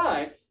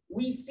 But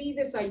we see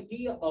this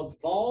idea of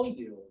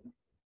volume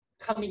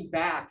coming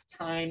back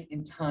time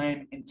and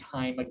time and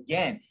time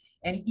again.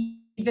 And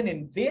even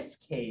in this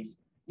case,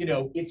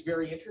 it's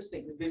very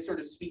interesting because this sort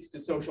of speaks to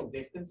social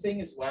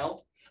distancing as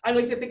well. I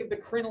like to think of the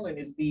crinoline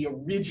as the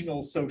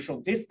original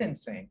social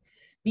distancing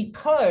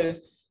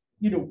because,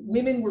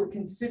 women were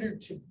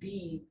considered to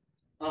be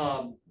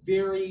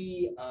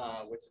very,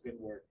 what's a good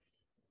word?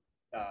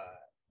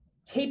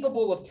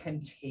 Capable of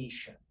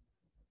temptation.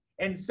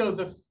 And so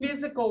the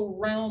physical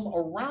realm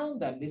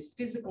around them, this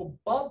physical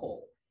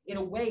bubble, in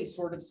a way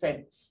sort of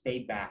said, stay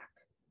back.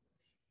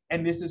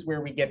 And this is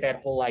where we get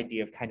that whole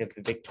idea of kind of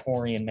the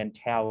Victorian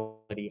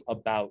mentality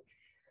about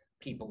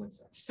people and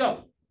such.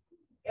 So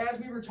as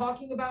we were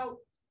talking about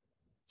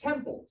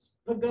temples,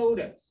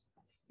 pagodas,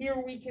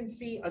 here we can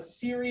see a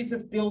series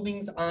of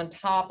buildings on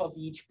top of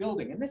each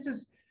building. And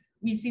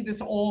we see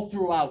this all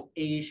throughout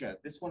Asia.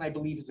 This one, I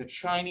believe, is a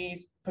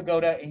Chinese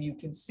pagoda, and you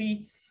can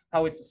see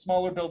how it's a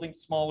smaller building,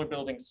 smaller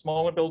building,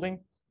 smaller building.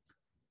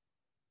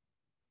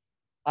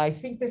 I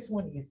think this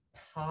one is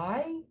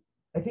Thai.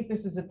 I think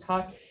this is a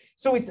Thai.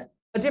 So it's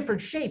a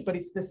different shape, but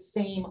it's the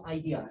same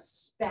idea, a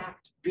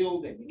stacked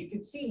building. And you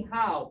can see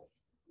how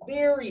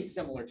very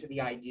similar to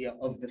the idea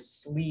of the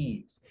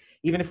sleeves.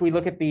 Even if we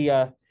look at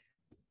the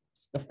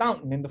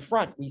fountain in the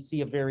front, we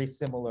see a very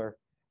similar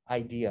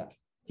idea.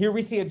 Here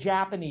we see a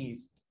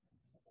Japanese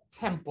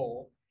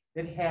temple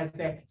that has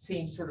that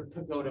same sort of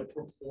pagoda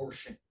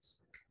proportions,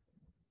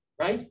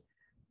 right?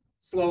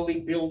 Slowly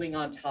building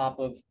on top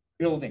of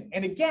building.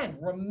 And again,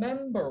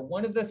 remember,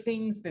 one of the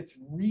things that's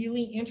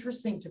really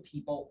interesting to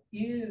people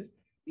is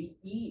the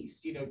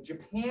East.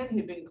 Japan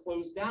had been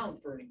closed down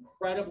for an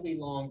incredibly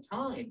long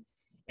time.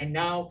 And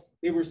now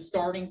they were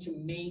starting to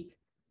make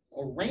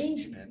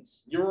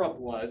arrangements, Europe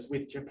was,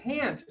 with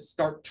Japan to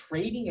start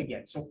trading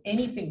again. So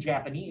anything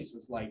Japanese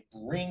was like,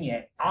 bring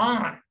it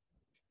on.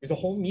 There's a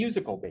whole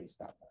musical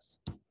based on this.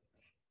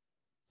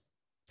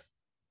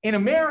 In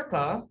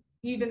America,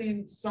 even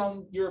in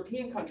some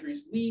European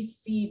countries, we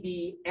see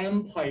the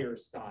Empire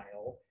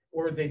style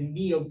or the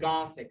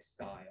Neo-Gothic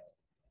style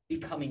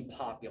becoming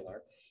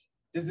popular.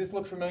 Does this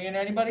look familiar to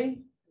anybody? It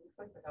looks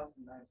like the House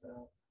in Knives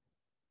Out.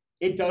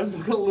 It does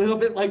look a little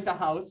bit like the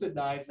House in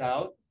Knives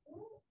Out.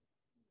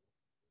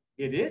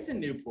 It is in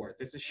Newport.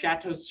 This is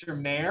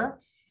Chateau-sur-Mer,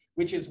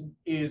 which is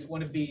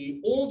one of the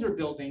older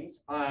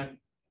buildings on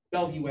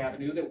Bellevue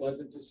Avenue that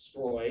wasn't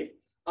destroyed.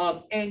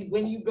 And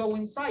when you go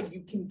inside,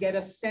 you can get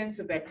a sense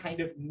of that kind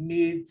of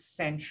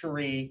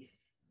mid-century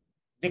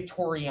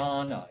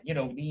Victoriana.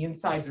 The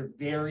insides are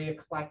very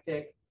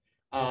eclectic.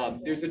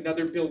 There's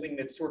another building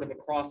that's sort of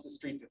across the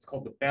street that's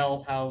called the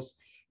Bell House.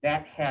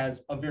 That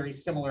has a very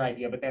similar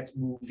idea, but that's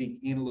moving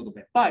in a little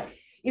bit. But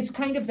it's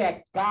kind of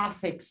that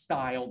Gothic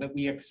style that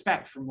we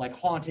expect from like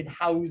haunted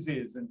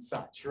houses and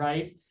such,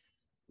 right?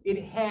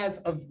 It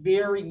has a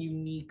very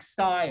unique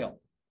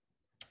style.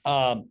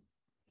 Here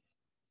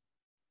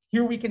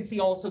we can see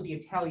also the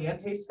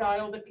Italiente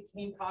style that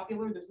became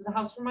popular. This is a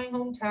house from my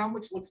hometown,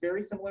 which looks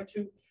very similar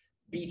to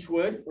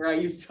Beechwood, where I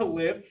used to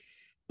live.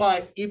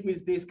 But it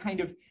was this kind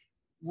of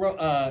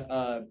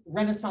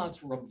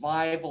Renaissance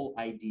revival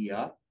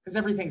idea, because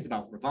everything's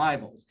about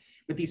revivals,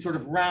 with these sort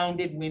of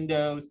rounded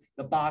windows,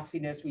 the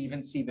boxiness. We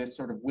even see this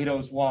sort of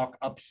widow's walk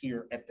up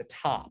here at the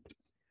top.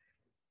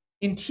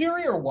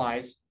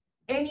 Interior-wise,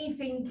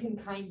 anything can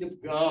kind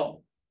of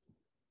go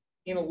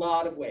in a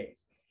lot of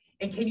ways.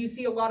 And can you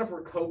see a lot of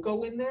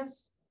Rococo in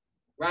this,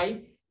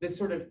 right? This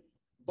sort of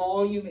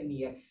volume and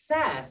the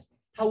excess.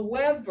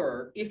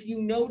 However, if you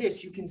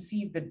notice, you can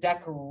see the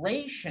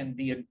decoration,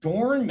 the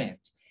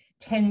adornment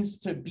tends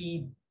to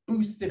be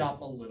boosted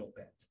up a little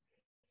bit.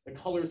 The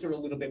colors are a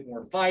little bit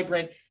more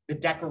vibrant. The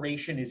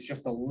decoration is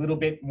just a little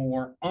bit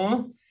more,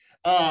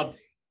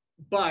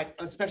 but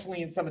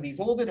especially in some of these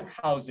older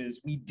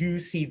houses, we do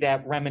see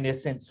that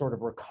reminiscent sort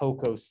of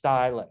Rococo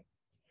styling.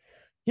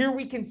 Here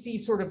we can see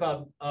sort of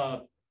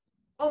a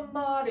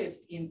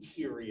modest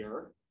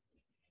interior.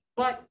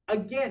 But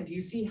again, do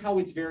you see how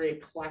it's very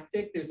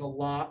eclectic? There's a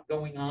lot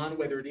going on,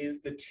 whether it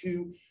is the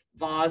two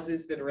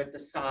vases that are at the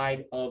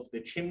side of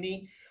the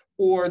chimney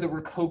or the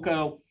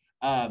Rococo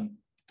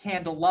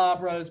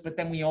candelabras. But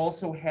then we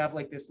also have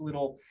like this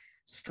little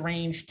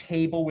strange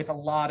table with a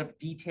lot of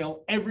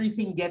detail.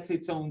 Everything gets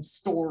its own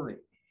story,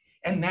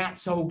 and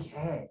that's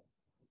okay.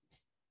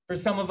 For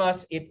some of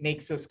us, it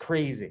makes us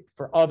crazy.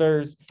 For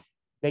others,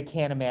 they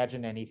can't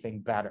imagine anything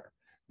better.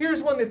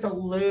 Here's one that's a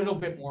little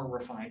bit more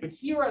refined, but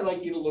here I'd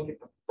like you to look at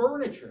the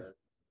furniture,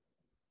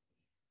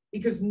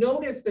 because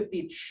notice that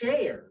the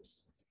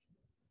chairs,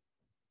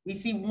 we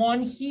see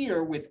one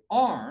here with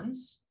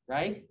arms,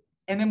 right?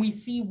 And then we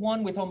see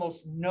one with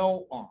almost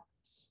no arms.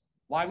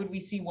 Why would we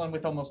see one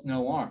with almost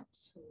no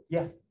arms?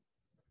 Yeah.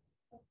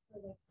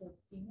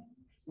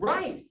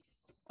 Right.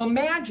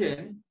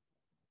 Imagine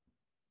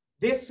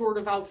this sort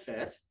of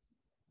outfit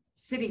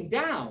sitting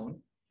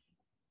down.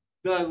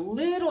 The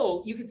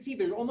little, you can see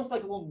they're almost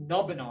like little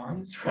nubbin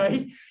arms,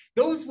 right?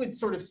 Those would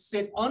sort of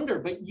sit under,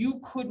 but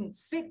you couldn't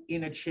sit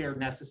in a chair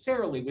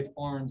necessarily with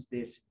arms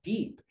this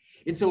deep.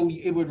 And so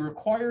it would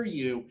require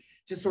you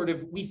to sort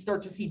of, we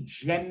start to see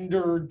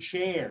gendered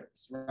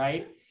chairs,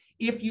 right?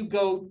 If you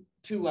go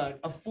to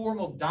a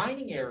formal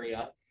dining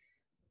area,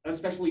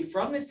 especially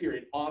from this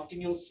period,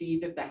 often you'll see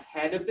that the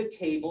head of the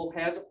table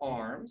has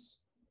arms,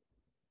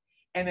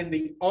 and then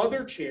the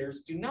other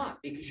chairs do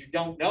not, because you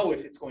don't know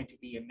if it's going to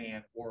be a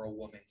man or a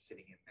woman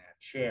sitting in that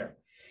chair.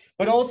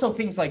 But also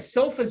things like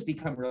sofas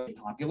become really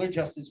popular,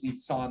 just as we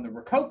saw in the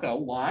Rococo.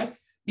 Why?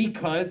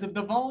 Because of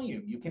the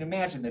volume. You can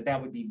imagine that that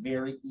would be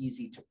very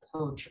easy to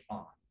perch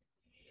on.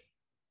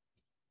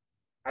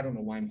 I don't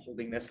know why I'm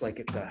holding this like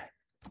it's going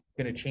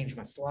to change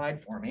my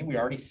slide for me. We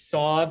already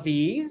saw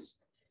these.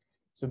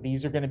 So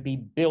these are going to be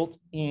built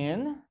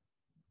in.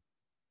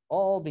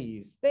 All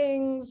these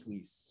things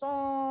we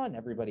saw, and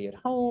everybody at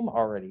home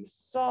already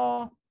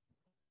saw.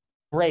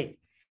 Great.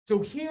 So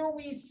here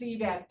we see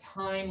that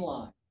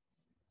timeline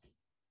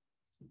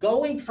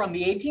going from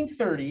the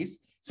 1830s.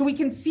 So we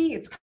can see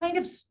it's kind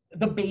of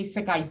the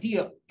basic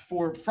idea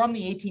from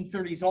the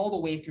 1830s all the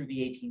way through the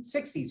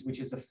 1860s, which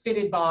is a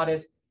fitted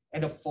bodice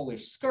and a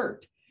fullish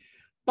skirt.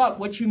 But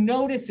what you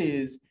notice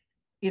is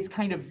it's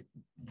kind of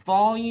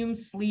volume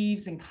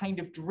sleeves and kind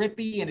of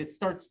drippy, and it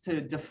starts to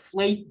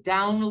deflate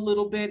down a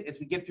little bit as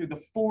we get through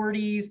the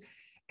 40s.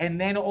 And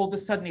then all of a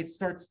sudden it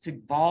starts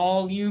to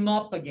volume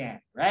up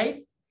again,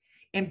 right?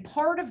 And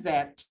part of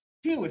that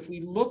too, if we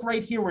look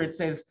right here where it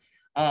says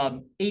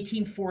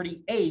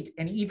 1848,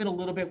 and even a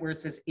little bit where it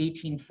says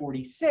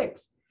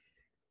 1846,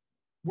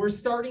 we're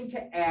starting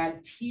to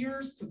add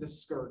tiers to the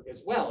skirt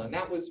as well. And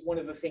that was one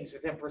of the things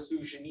with Empress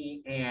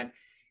Eugenie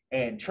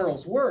and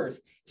Charles Worth,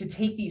 to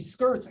take these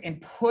skirts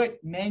and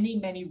put many,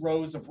 many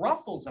rows of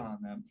ruffles on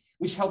them,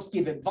 which helps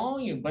give it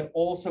volume, but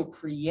also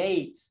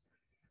creates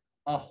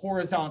a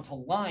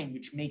horizontal line,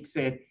 which makes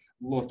it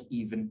look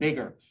even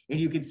bigger. And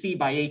you can see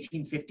by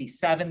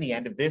 1857, the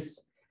end of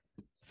this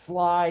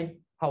slide,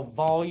 how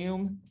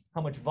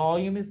much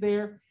volume is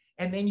there.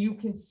 And then you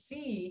can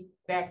see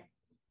that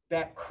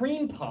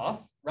cream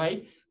puff,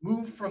 right,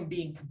 move from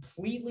being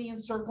completely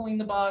encircling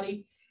the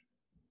body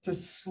to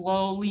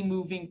slowly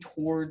moving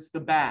towards the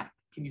back.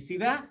 Can you see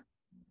that?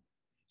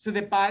 So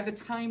that by the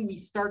time we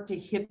start to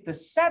hit the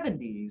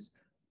 70s,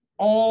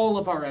 all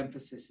of our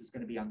emphasis is going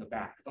to be on the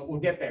back. But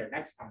we'll get there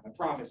next time, I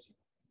promise you.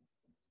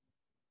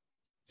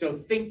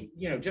 So think,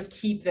 just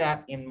keep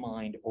that in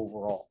mind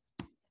overall.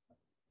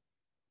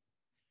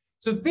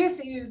 So this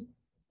is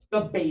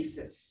the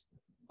basis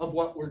of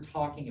what we're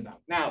talking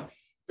about. Now,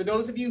 for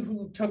those of you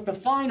who took the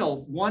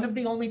final, one of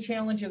the only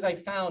challenges I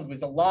found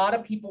was a lot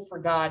of people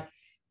forgot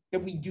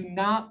that we do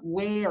not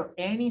wear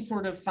any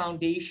sort of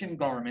foundation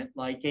garment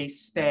like a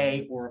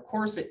stay or a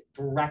corset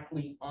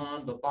directly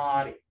on the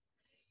body.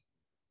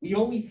 We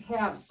always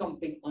have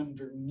something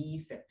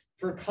underneath it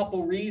for a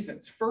couple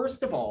reasons.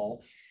 First of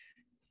all,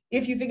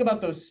 if you think about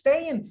those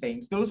stay-in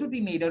things, those would be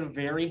made out of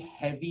very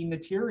heavy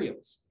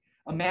materials.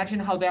 Imagine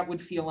how that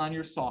would feel on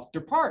your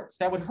softer parts.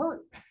 That would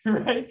hurt,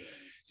 right?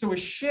 So a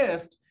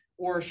shift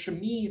or a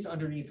chemise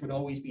underneath would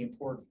always be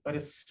important, but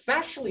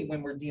especially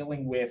when we're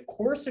dealing with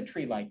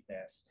corsetry like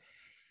this,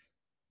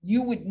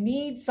 you would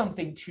need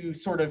something to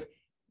sort of,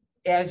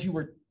 as you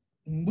were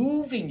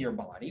moving your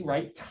body,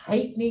 right,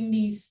 tightening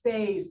these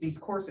stays, these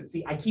corsets.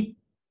 See, I keep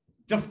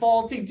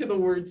defaulting to the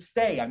word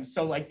stay. I'm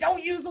so like,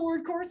 don't use the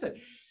word corset.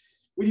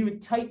 When you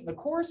would tighten the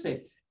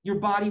corset, your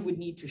body would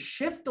need to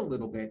shift a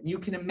little bit. You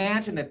can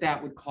imagine that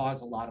that would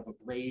cause a lot of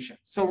abrasion.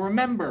 So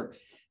remember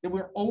that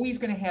we're always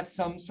going to have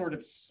some sort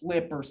of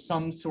slip or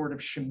some sort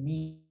of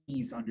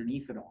chemise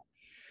underneath it all.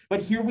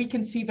 But here we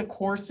can see the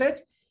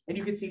corset, and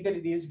you can see that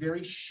it is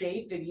very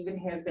shaped. It even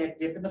has that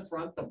dip in the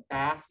front, the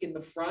basque in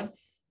the front,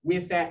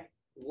 with that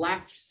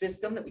latch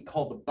system that we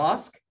call the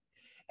busk.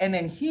 And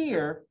then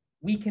here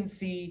we can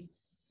see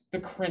the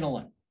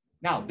crinoline.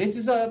 Now, this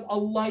is a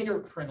lighter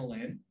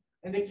crinoline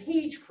and the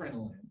cage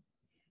crinoline.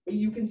 But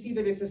you can see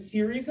that it's a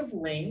series of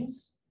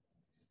rings,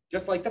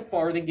 just like the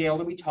farthingale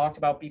that we talked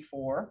about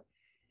before,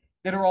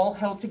 that are all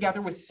held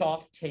together with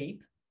soft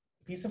tape.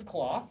 piece of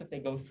cloth that they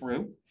go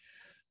through.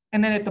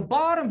 And then at the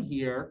bottom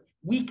here,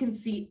 we can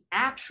see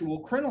actual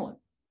crinoline.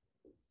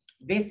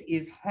 This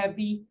is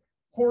heavy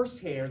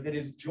horsehair that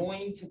is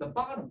joined to the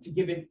bottom to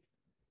give it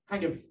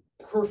kind of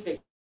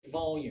perfect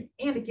volume.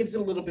 And it gives it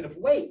a little bit of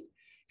weight.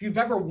 If you've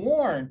ever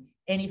worn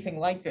anything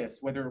like this,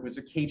 whether it was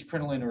a cage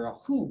crinoline or a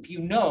hoop, you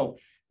know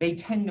they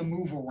tend to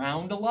move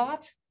around a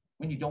lot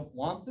when you don't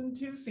want them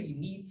to. So you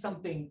need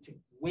something to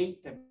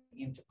weight them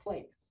into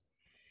place.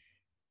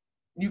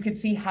 You can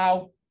see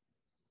how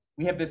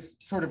we have this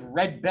sort of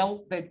red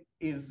belt that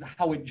is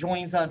how it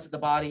joins onto the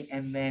body,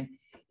 and then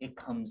it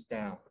comes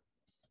down.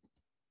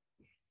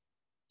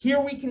 Here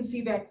we can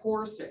see that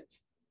corset,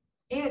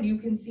 and you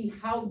can see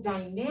how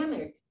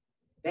dynamic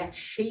that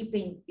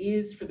shaping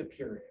is for the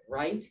period,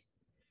 right?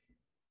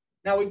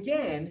 Now,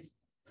 again,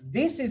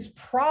 this is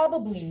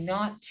probably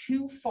not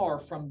too far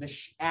from the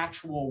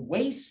actual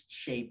waist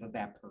shape of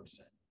that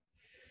person,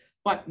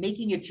 but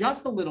making it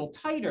just a little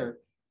tighter,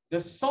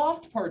 the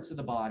soft parts of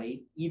the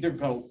body either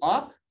go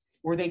up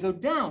or they go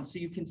down. So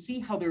you can see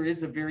how there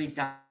is a very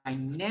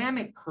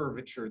dynamic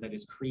curvature that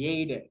is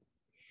created.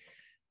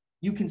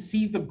 You can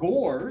see the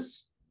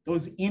gores,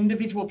 those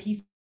individual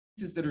pieces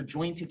that are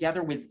joined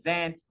together with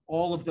then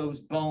all of those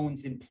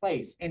bones in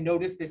place. And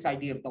notice this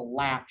idea of the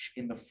latch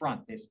in the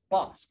front, this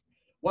bust.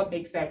 What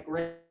makes that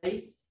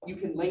great? You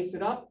can lace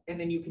it up and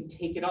then you can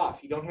take it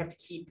off. You don't have to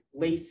keep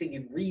lacing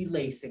and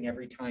relacing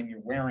every time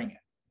you're wearing it.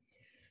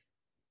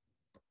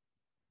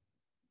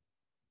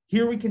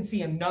 Here we can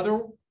see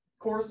another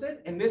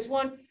corset, and this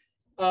one,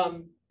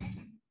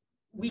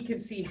 we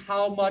can see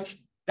how much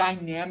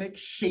dynamic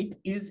shape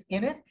is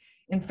in it.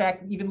 In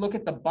fact, even look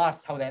at the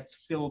bust, how that's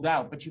filled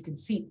out, but you can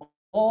see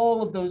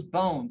all of those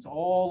bones,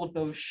 all of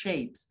those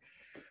shapes.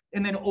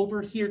 And then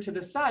over here to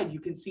the side,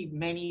 you can see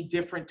many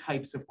different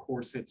types of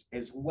corsets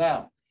as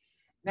well.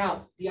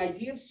 Now, the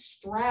idea of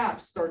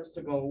straps starts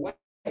to go away,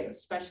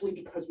 especially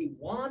because we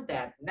want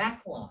that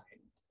neckline,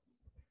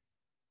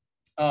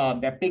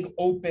 that big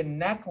open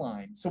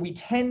neckline. So we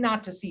tend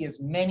not to see as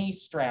many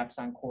straps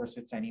on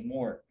corsets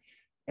anymore.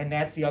 And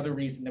that's the other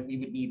reason that we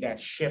would need that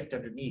shift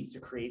underneath to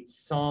create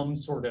some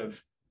sort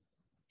of,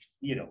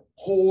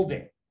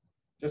 holding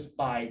just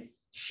by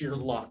sheer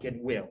luck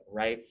and will,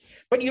 right?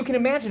 But you can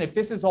imagine if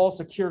this is all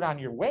secured on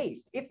your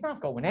waist, it's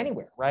not going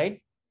anywhere,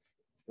 right?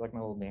 You like my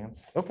little dance?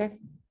 Okay.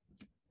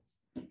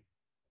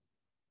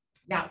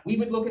 Now, we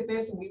would look at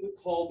this and we would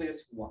call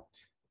this what?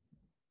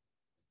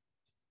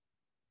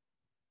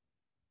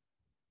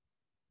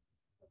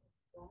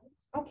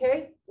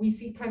 Okay, we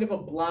see kind of a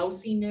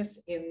blousiness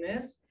in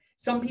this.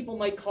 Some people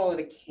might call it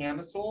a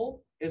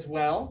camisole as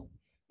well,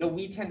 though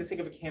we tend to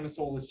think of a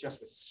camisole as just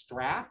with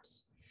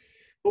straps.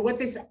 But what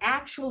this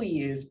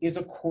actually is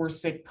a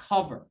corset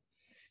cover.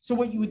 So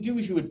what you would do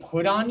is you would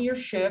put on your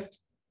shift,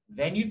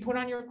 then you'd put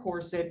on your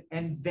corset,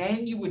 and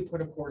then you would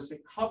put a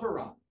corset cover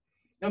on.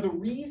 Now, the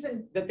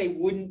reason that they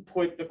wouldn't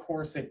put the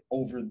corset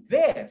over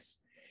this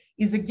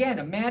is, again,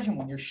 imagine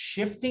when you're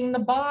shifting the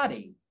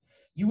body,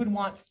 you would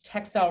want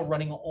textile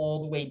running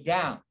all the way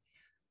down.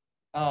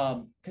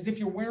 Because if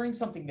you're wearing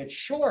something that's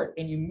short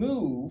and you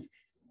move,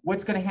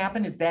 what's going to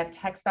happen is that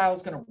textile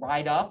is going to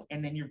ride up,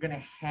 and then you're going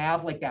to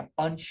have like that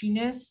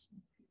bunchiness,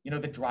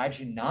 that drives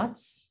you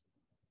nuts,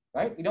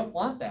 right? We don't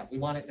want that. We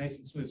want it nice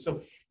and smooth.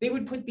 So they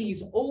would put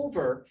these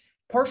over,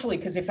 partially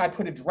because if I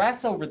put a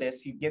dress over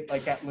this, you get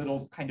like that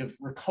little kind of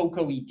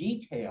rococo-y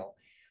detail,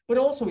 but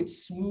also it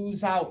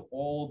smooths out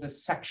all the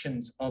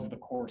sections of the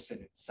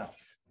corset itself.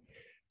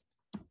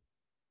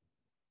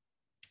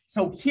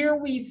 So here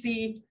we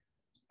see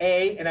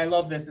and I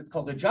love this, it's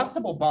called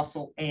adjustable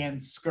bustle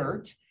and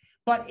skirt,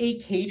 but a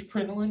cage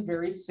crinoline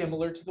very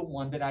similar to the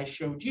one that I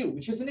showed you,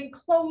 which is an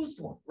enclosed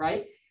one,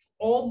 right?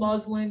 All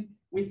muslin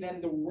with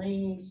then the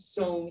rings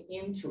sewn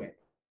into it.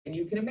 And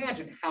you can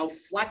imagine how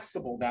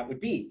flexible that would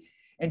be.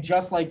 And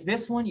just like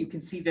this one, you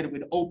can see that it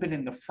would open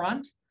in the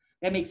front.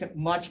 That makes it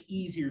much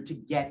easier to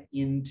get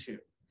into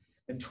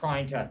than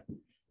trying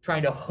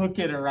to hook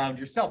it around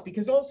yourself,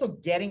 because also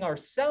getting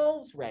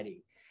ourselves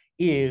ready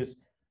is,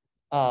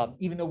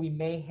 even though we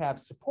may have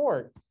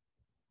support,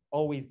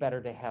 always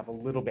better to have a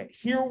little bit.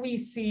 Here we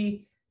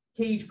see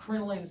cage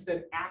crinolines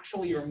that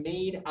actually are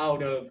made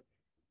out of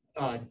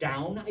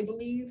down, I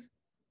believe,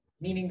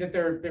 meaning that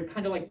they're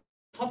kind of like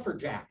puffer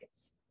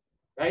jackets,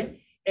 right?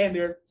 And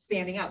they're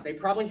standing out. They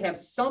probably have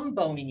some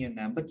boning in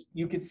them, but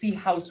you could see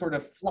how sort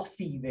of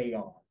fluffy they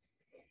are.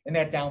 And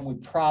that down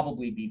would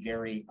probably be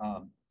very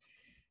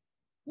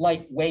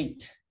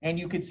lightweight. And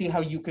you could see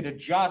how you could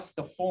adjust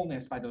the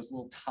fullness by those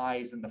little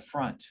ties in the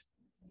front.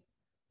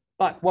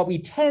 But what we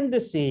tend to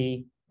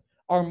see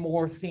are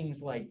more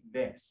things like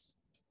this,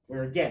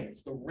 where again,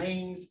 it's the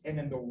rings and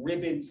then the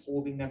ribbons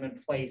holding them in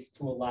place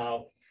to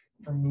allow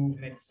for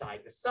movement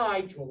side to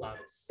side, to allow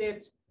to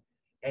sit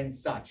and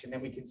such. And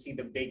then we can see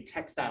the big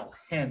textile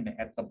hem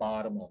at the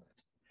bottom of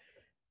it.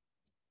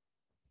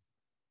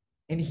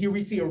 And here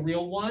we see a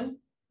real one.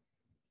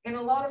 In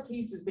a lot of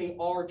cases, they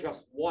are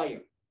just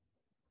wire.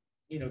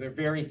 They're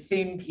very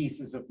thin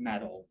pieces of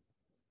metal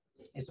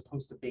as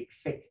opposed to big,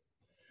 thick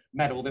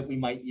metal that we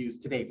might use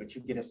today, but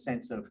you get a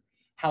sense of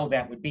how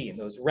that would be. And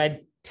those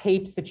red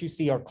tapes that you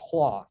see are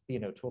cloth,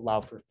 to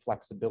allow for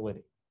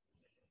flexibility.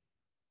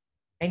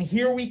 And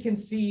here we can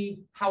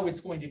see how it's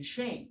going to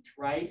change,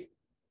 right?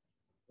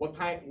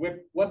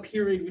 What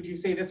period would you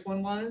say this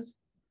one was?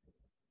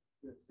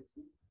 The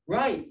 60s.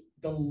 Right,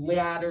 the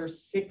latter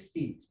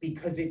 60s,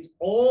 because it's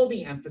all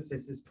the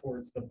emphasis is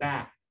towards the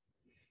back.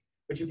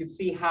 But you can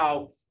see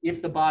how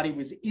if the body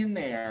was in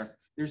there,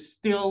 there's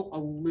still a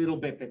little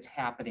bit that's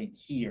happening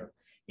here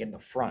in the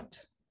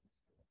front.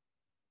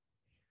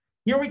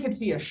 Here we can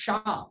see a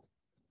shop.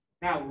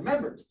 Now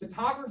remember,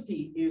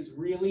 photography is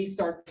really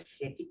starting to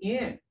kick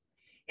in.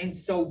 And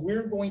so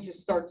we're going to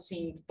start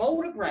seeing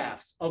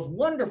photographs of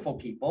wonderful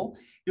people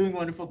doing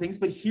wonderful things.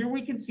 But here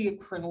we can see a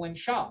crinoline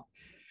shop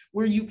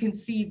where you can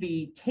see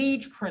the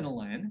cage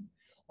crinoline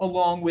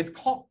along with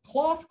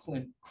cloth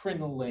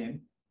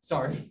crinoline,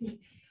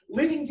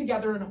 living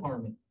together in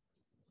harmony.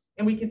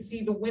 And we can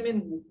see the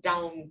women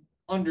down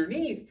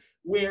underneath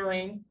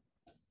wearing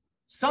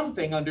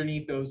something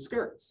underneath those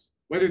skirts.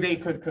 Whether they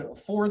could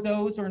afford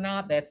those or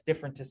not, that's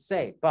different to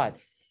say. But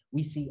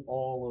we see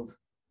all of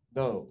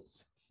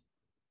those.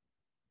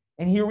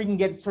 And here we can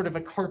get sort of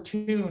a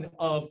cartoon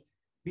of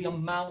the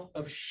amount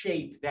of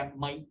shape that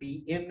might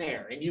be in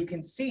there. And you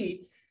can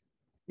see,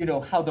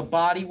 how the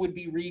body would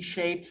be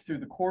reshaped through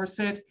the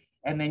corset.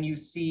 And then you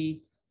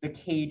see the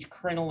cage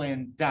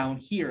crinoline down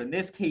here. In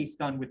this case,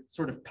 done with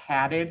sort of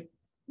padded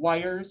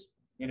wires,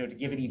 to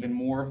give it even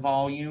more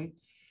volume.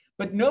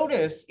 But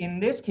notice in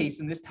this case,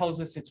 and this tells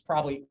us it's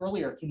probably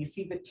earlier, can you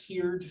see the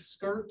tiered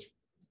skirt?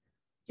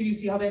 Can you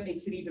see how that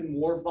makes it even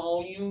more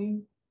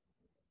volume?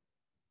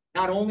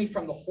 Not only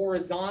from the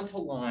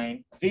horizontal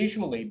line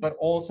visually, but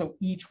also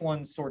each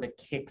one sort of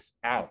kicks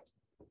out.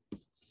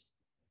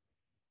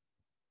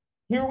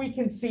 Here we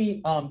can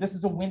see, this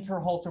is a winter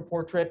halter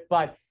portrait,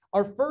 but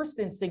our first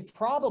instinct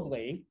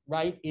probably,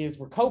 right, is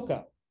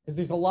Rococo, because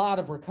there's a lot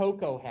of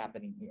Rococo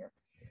happening here.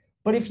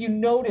 But if you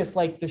notice,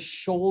 like the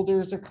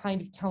shoulders are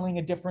kind of telling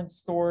a different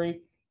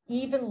story.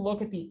 Even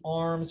look at the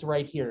arms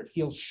right here, it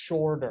feels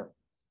shorter.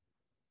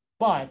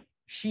 But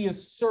she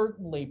is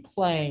certainly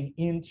playing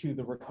into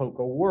the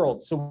Rococo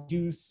world. So we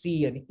do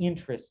see an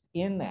interest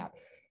in that.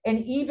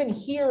 And even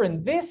here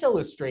in this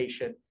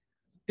illustration,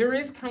 there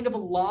is kind of a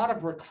lot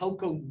of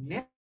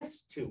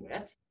Rococo-ness to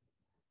it,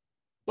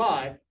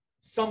 but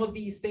some of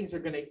these things are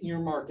going to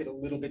earmark it a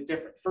little bit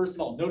different. First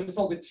of all, notice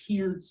all the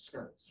tiered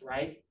skirts,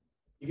 right?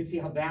 You can see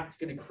how that's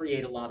going to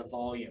create a lot of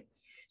volume.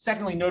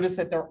 Secondly, notice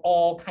that they're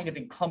all kind of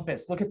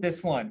encompassed. Look at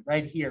this one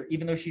right here.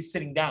 Even though she's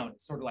sitting down,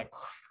 it's sort of like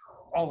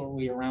all the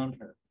way around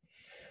her.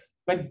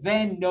 But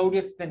then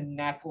notice the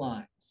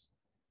necklines,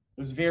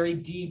 those very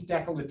deep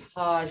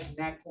décolletage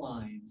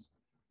necklines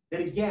that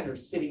again are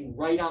sitting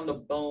right on the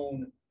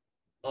bone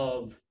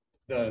of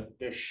the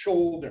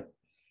shoulder.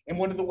 And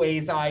one of the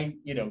ways I,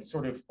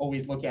 sort of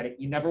always look at it,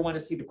 you never want to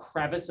see the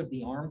crevice of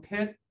the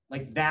armpit.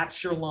 Like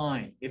that's your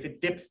line. If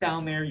it dips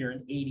down there, you're in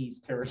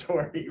 80s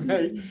territory,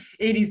 right?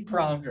 80s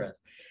prom dress.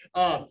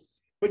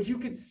 But you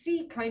could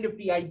see kind of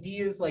the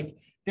ideas, like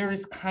there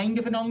is kind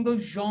of an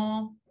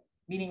engagement,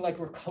 meaning like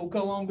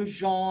Rococo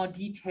engagement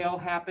detail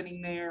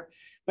happening there.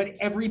 But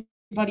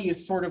everybody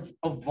is sort of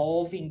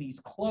evolving these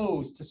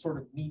clothes to sort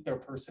of meet their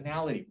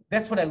personality.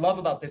 That's what I love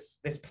about this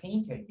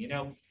painting,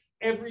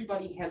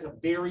 Everybody has a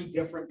very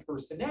different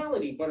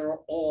personality, but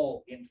are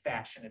all in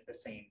fashion at the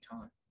same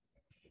time.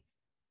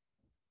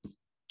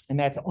 And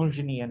that's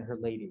Eugenie and her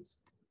ladies.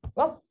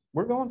 Well,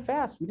 we're going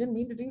fast. We didn't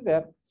mean to do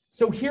that.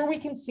 So here we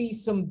can see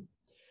some,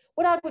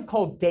 what I would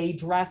call day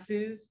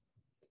dresses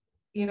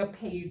in a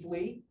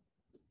paisley,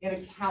 in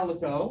a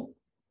calico.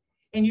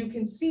 And you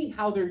can see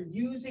how they're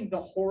using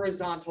the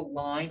horizontal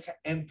line to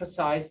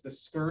emphasize the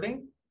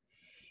skirting.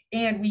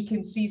 And we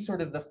can see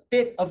sort of the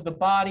fit of the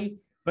body,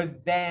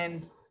 but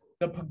then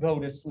the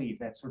pagoda sleeve,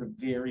 that sort of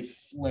very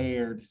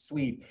flared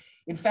sleeve.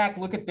 In fact,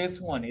 look at this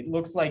one. It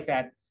looks like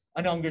an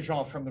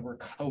engagement from the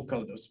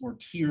Rococo, those more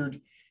tiered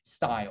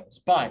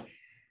styles. But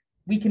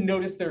we can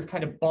notice their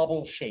kind of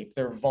bubble shape,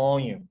 their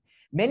volume.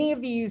 Many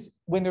of these,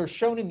 when they're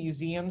shown in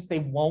museums, they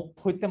won't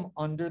put them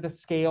under the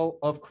scale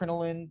of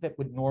crinoline that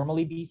would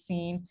normally be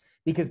seen,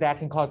 because that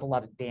can cause a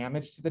lot of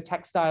damage to the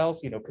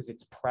textiles, because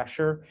it's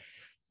pressure.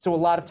 So a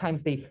lot of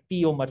times they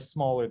feel much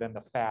smaller than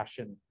the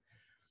fashion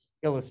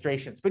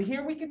illustrations. But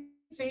here we can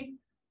see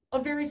a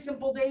very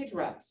simple day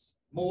dress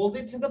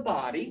molded to the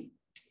body.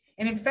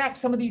 And in fact,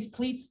 some of these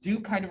pleats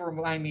do kind of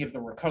remind me of the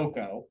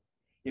Rococo,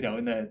 in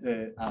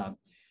the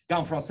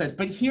Downfall says.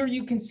 But here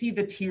you can see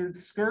the tiered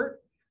skirt,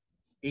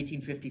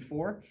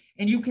 1854.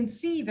 And you can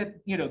see that,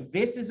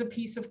 this is a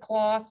piece of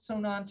cloth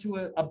sewn onto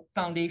a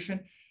foundation.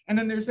 And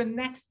then there's a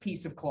next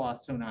piece of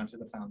cloth sewn onto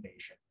the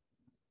foundation.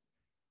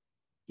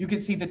 You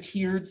can see the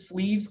tiered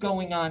sleeves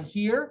going on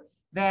here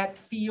that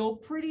feel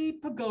pretty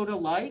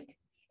pagoda-like.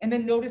 And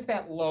then notice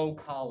that low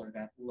collar,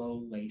 that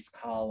low lace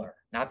collar,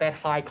 not that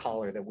high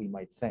collar that we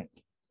might think.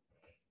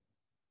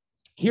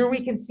 Here we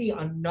can see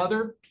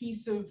another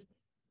piece of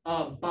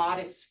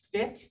bodice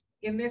fit.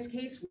 In this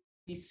case,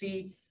 we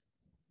see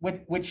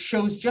which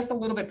shows just a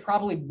little bit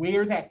probably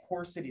where that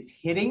corset is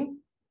hitting,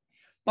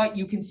 but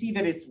you can see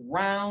that it's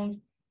round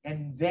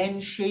and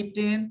then shaped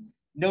in.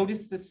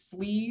 Notice the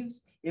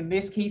sleeves. In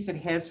this case, it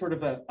has sort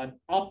of an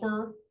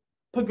upper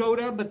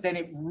pagoda, but then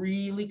it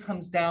really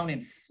comes down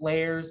and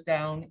flares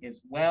down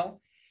as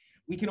well.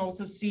 We can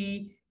also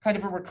see kind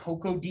of a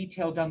rococo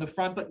detail down the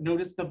front, but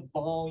notice the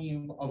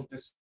volume of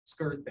the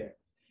skirt there.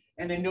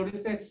 And then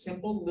notice that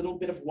simple little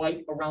bit of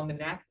white around the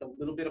neck, the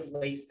little bit of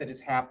lace that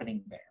is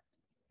happening there.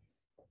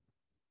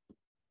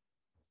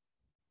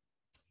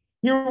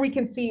 Here we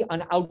can see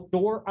an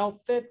outdoor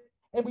outfit,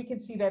 and we can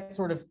see that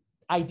sort of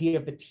idea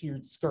of the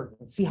tiered skirt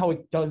and see how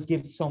it does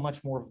give so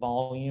much more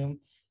volume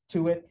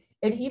to it.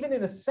 And even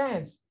in a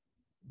sense,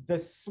 the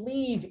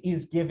sleeve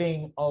is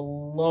giving a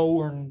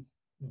lower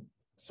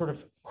sort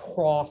of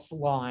cross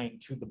line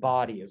to the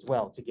body as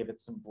well to give it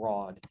some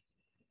broad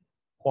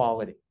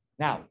quality.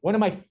 Now, one of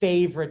my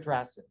favorite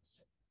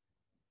dresses.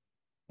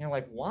 You're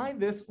like, why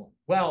this one?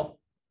 Well,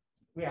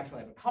 we actually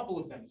have a couple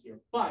of them here,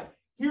 but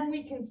here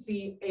we can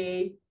see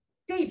a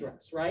day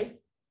dress, right?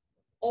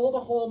 All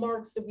the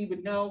hallmarks that we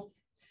would know: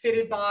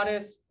 fitted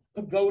bodice,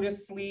 pagoda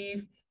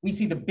sleeve. We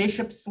see the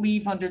bishop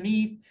sleeve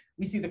underneath.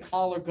 We see the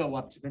collar go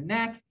up to the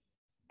neck,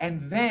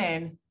 and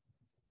then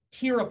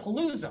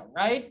Tirapalooza,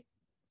 right?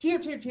 Tier.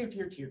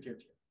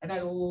 And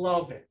I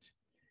love it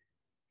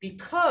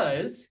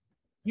because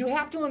you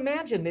have to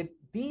imagine that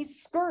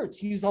these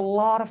skirts use a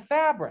lot of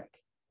fabric,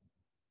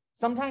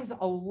 sometimes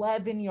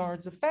 11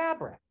 yards of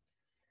fabric.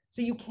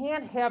 So you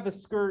can't have a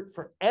skirt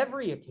for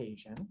every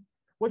occasion.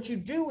 What you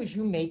do is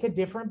you make a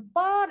different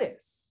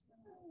bodice.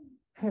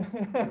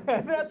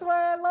 That's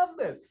why I love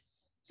this.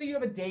 So you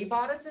have a day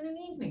bodice and an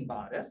evening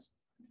bodice,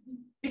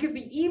 because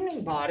the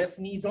evening bodice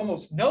needs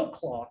almost no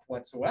cloth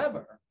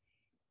whatsoever,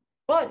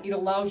 but it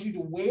allows you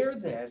to wear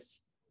this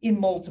in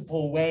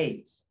multiple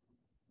ways.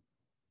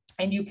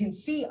 And you can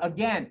see,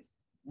 again,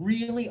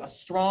 really a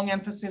strong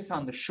emphasis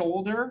on the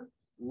shoulder,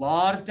 a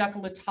lot of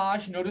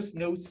décolletage. Notice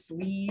no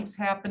sleeves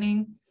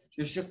happening.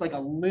 There's just like a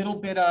little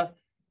bit of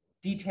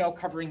detail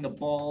covering the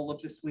ball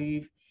of the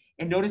sleeve.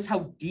 And notice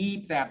how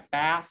deep that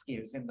basque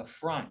is in the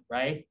front,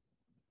 right?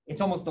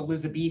 It's almost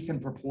Elizabethan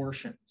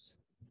proportions.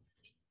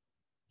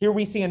 Here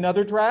we see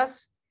another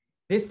dress,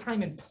 this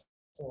time in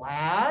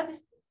plaid.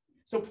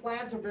 So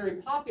plaids are very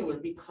popular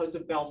because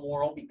of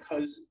Balmoral,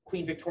 because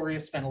Queen Victoria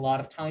spent a lot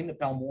of time at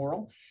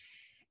Balmoral.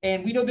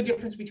 And we know the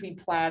difference between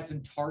plaids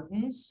and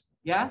tartans,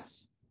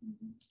 yes?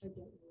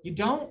 You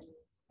don't?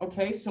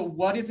 Okay, so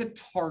what is a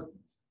tartan?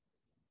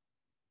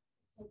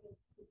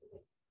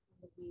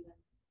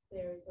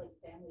 There's like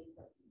family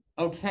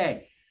tartans.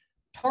 Okay,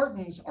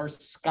 tartans are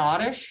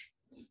Scottish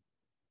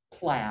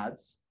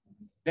plaids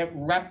that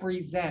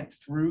represent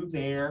through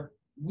their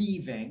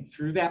weaving,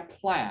 through that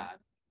plaid,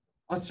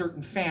 a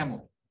certain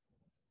family.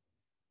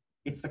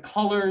 It's the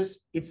colors,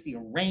 it's the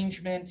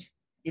arrangement,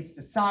 it's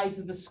the size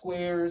of the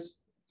squares,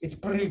 it's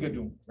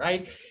brigadoon,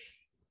 right?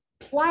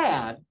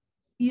 Plaid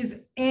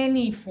is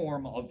any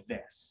form of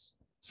this.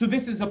 So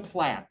this is a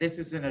plaid, this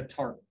isn't a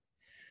tartan,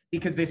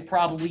 because this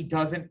probably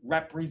doesn't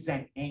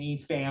represent any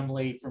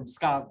family from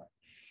Scotland.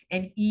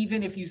 And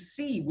even if you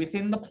see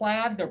within the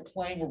plaid, they're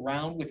playing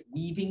around with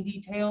weaving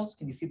details.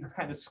 Can you see the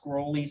kind of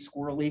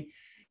squirrely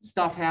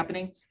stuff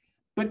happening?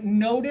 But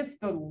notice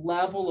the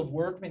level of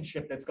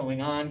workmanship that's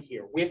going on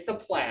here with the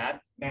plaid,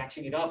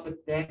 matching it up, but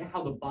then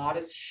how the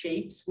bodice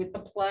shapes with the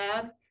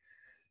plaid.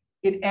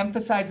 It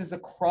emphasizes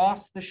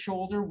across the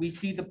shoulder. We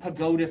see the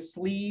pagoda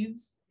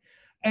sleeves.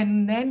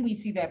 And then we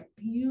see that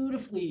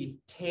beautifully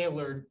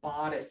tailored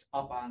bodice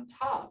up on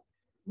top.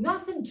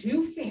 Nothing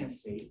too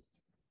fancy,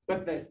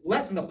 but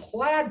letting the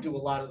plaid do a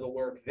lot of the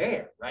work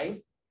there,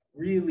 right?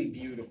 Really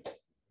beautiful.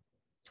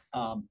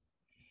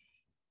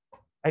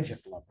 I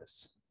just love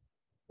this.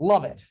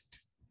 Love it.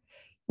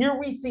 Here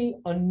we see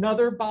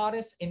another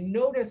bodice, and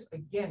notice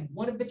again,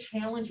 one of the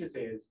challenges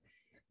is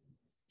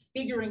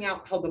figuring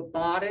out how the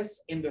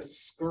bodice and the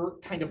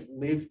skirt kind of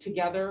live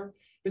together,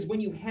 because when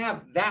you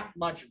have that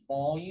much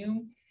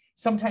volume,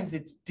 sometimes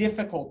it's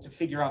difficult to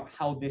figure out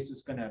how this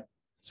is going to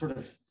sort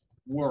of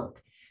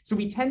work. So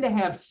we tend to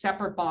have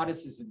separate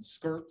bodices and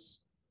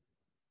skirts,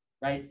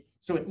 right?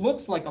 So it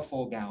looks like a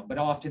full gown, but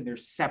often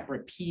there's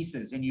separate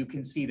pieces, and you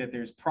can see that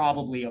there's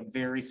probably a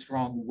very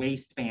strong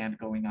waistband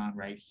going on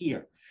right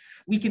here.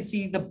 We can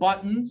see the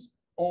buttons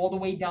all the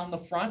way down the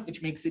front,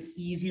 which makes it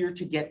easier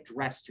to get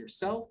dressed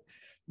yourself.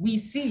 We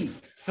see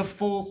the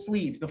full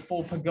sleeve, the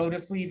full pagoda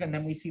sleeve, and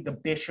then we see the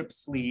bishop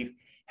sleeve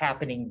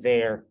happening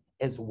there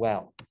as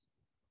well.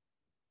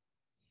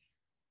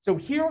 So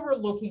here we're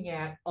looking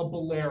at a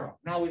bolero.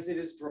 Now, is it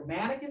as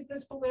dramatic as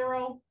this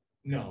bolero?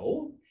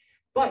 No,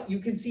 but you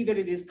can see that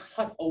it is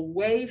cut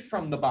away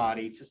from the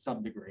body to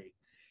some degree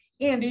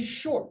and is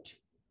short.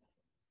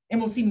 And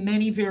we'll see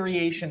many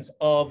variations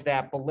of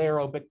that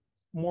bolero, but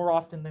more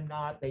often than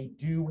not, they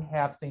do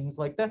have things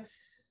like the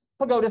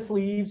pagoda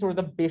sleeves or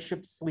the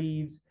bishop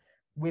sleeves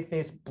with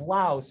this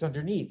blouse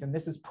underneath. And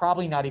this is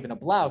probably not even a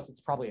blouse. It's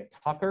probably a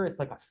tucker. It's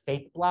like a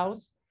fake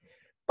blouse.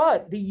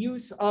 But the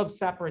use of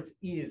separates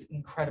is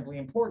incredibly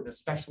important,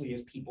 especially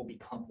as people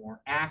become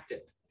more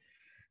active.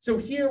 So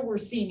here we're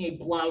seeing a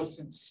blouse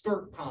and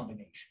skirt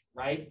combination,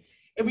 right?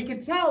 And we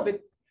can tell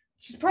that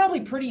she's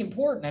probably pretty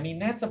important. I mean,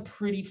 that's a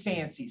pretty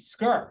fancy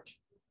skirt.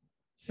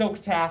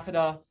 Silk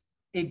taffeta,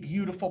 a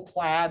beautiful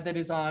plaid that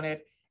is on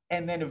it,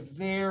 and then a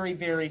very,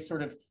 very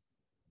sort of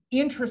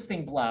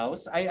interesting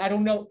blouse. I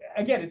don't know.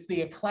 Again, it's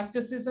the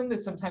eclecticism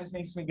that sometimes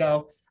makes me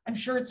go, I'm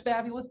sure it's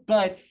fabulous,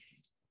 but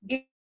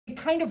it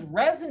kind of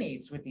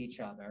resonates with each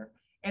other.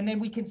 And then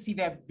we can see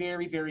that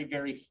very, very,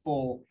 very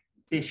full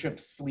bishop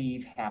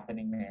sleeve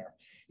happening there.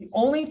 The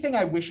only thing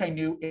I wish I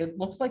knew, it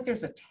looks like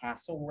there's a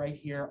tassel right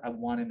here. I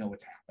want to know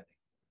what's happening.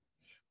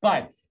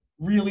 But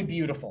really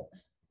beautiful.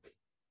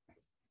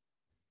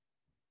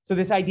 So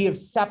this idea of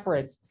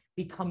separates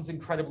becomes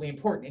incredibly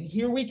important. And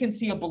here we can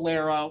see a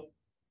bolero,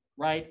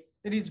 right?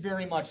 That is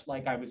very much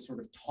like I was sort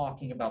of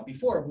talking about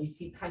before. We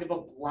see kind of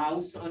a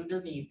blouse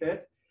underneath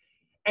it.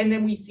 And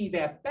then we see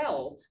that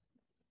belt.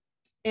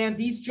 And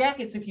these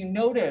jackets, if you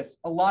notice,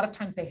 a lot of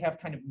times they have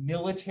kind of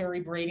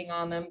military braiding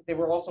on them. They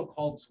were also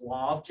called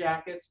Zouave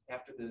jackets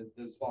after the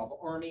Zouave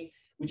army,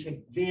 which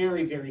had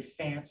very, very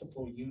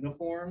fanciful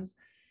uniforms.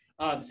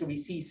 So we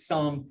see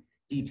some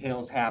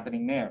details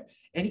happening there.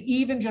 And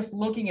even just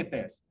looking at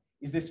this,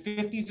 is this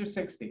 50s or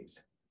 60s?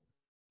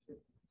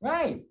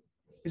 Right,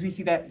 because we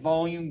see that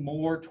volume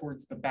more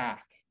towards the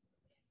back,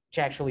 which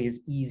actually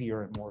is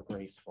easier and more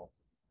graceful.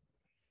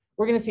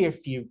 We're going to see a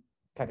few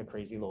kind of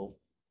crazy little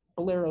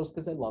boleros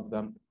because I love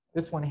them.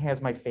 This one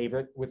has my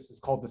favorite, which is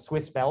called the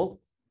Swiss belt.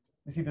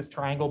 You see this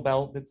triangle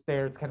belt that's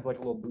there. It's kind of like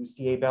a little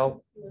bustier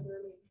belt.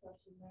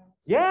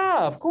 Yeah,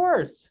 of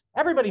course.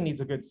 Everybody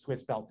needs a good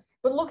Swiss belt.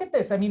 But look at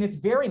this. I mean, it's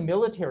very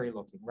military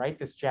looking, right?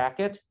 This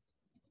jacket.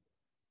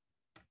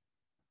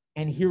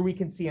 And here we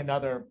can see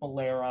another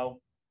bolero.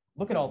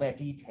 Look at all that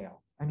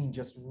detail. I mean,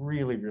 just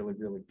really, really,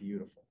 really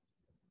beautiful.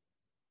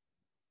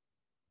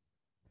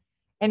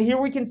 And here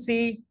we can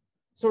see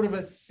sort of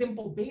a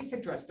simple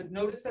basic dress, but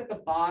notice that the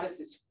bodice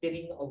is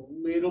fitting a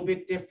little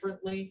bit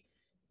differently.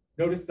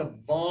 Notice the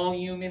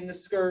volume in the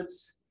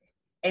skirts,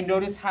 and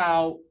notice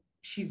how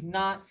she's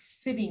not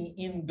sitting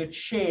in the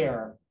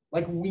chair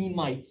like we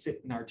might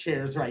sit in our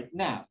chairs right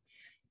now.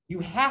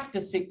 You have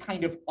to sit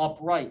kind of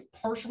upright,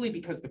 partially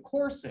because the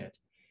corset,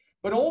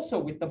 but also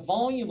with the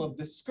volume of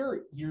the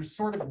skirt, you're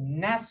sort of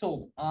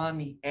nestled on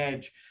the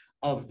edge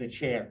of the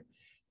chair.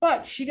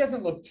 But she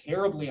doesn't look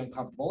terribly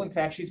uncomfortable. In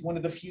fact, she's one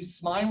of the few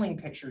smiling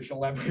pictures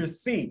you'll ever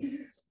see.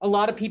 A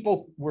lot of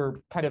people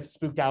were kind of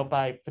spooked out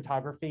by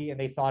photography, and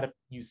they thought if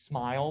you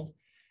smiled,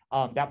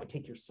 that would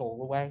take your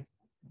soul away.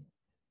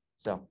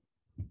 So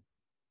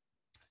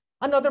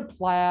another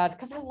plaid,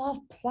 because I love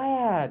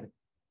plaid.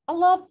 I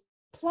love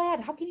plaid.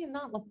 How can you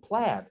not love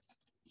plaid?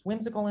 It's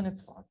whimsical and it's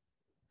fun.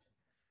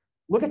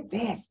 Look at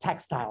this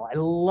textile. I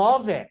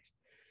love it.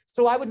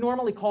 So I would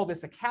normally call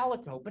this a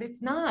calico, but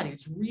it's not.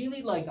 It's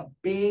really like a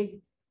big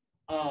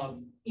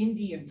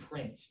Indian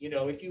print. You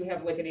know, if you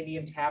have like an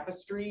Indian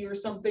tapestry or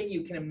something,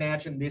 you can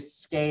imagine this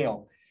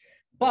scale.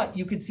 But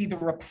you can see the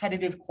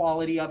repetitive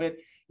quality of it.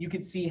 You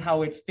can see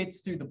how it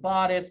fits through the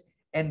bodice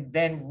and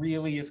then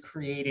really is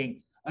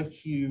creating a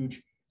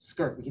huge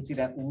skirt. We can see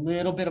that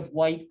little bit of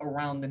white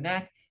around the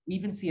neck. We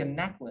even see a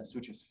necklace,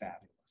 which is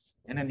fabulous.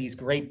 And then these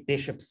great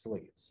bishop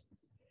sleeves.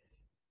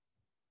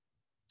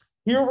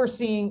 Here we're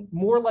seeing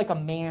more like a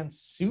man's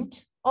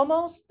suit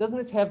almost. Doesn't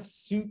this have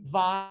suit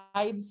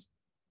vibes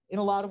in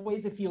a lot of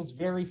ways? It feels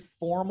very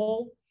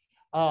formal,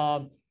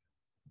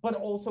 but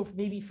also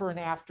maybe for an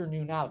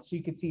afternoon out. So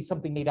you could see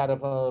something made out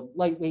of a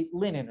lightweight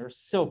linen or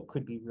silk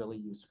could be really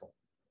useful.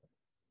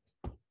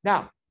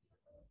 Now,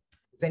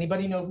 does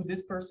anybody know who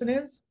this person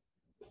is?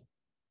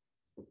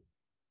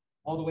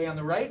 All the way on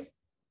the right?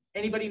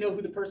 Anybody know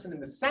who the person in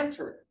the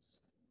center is?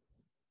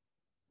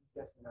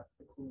 I'm guessing that's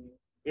the queen.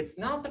 It's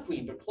not the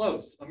queen, but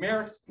close.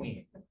 America's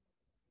queen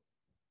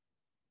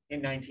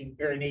in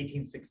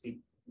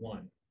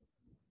 1861.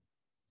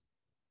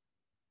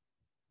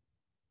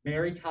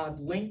 Mary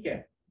Todd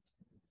Lincoln.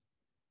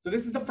 So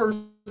this is the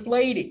first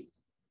lady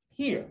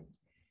here.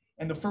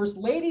 And the first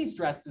lady's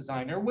dress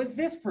designer was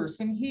this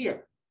person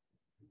here,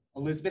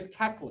 Elizabeth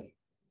Keckley.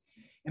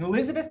 And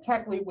Elizabeth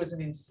Keckley was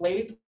an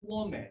enslaved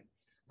woman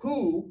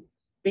who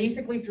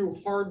basically through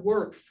hard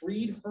work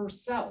freed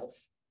herself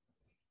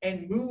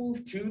and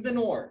moved to the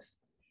North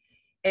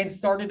and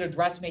started a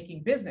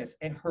dressmaking business.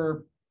 And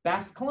her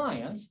best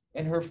client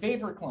and her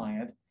favorite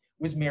client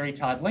was Mary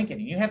Todd Lincoln.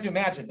 And you have to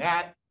imagine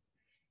that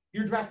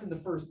you're dressing the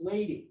first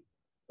lady,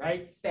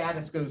 right?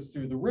 Status goes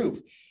through the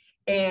roof.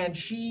 And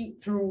she,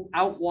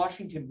 throughout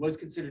Washington, was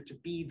considered to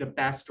be the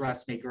best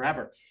dressmaker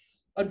ever.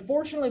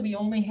 Unfortunately, we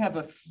only have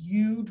a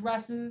few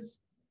dresses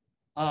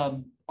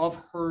of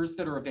hers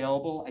that are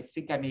available. I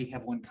think I may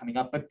have one coming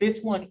up, but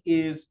this one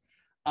is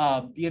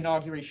the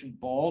inauguration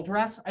ball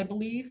dress, I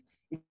believe.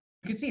 You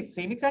can see it's the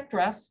same exact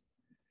dress,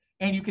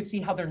 and you can see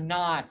how they're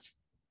not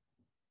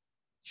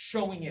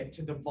showing it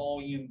to the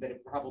volume that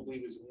it probably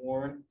was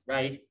worn,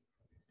 right?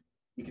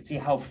 You can see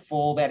how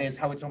full that is,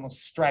 how it's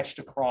almost stretched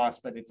across,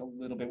 but it's a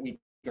little bit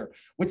weak.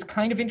 What's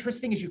kind of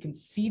interesting is you can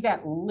see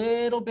that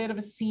little bit of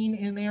a seam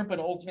in there, but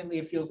ultimately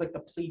it feels like the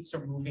pleats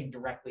are moving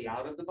directly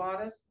out of the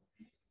bodice.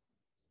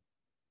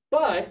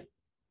 But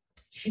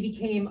she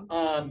became,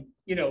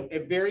 you know, a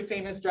very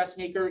famous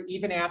dressmaker.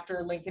 Even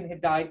after Lincoln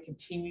had died,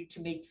 continued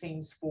to make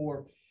things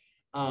for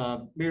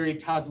Mary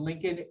Todd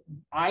Lincoln.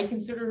 I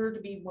consider her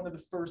to be one of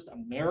the first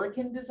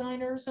American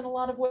designers in a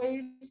lot of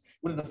ways.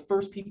 One of the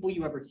first people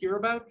you ever hear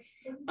about.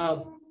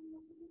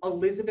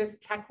 Elizabeth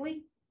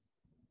Keckley.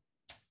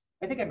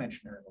 I think I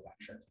mentioned her in the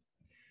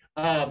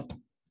lecture.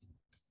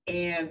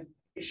 And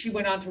she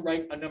went on to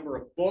write a number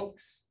of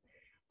books.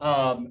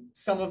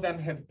 Some of them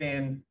have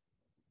been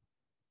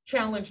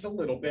challenged a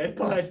little bit,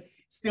 but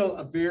still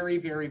a very,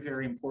 very,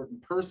 very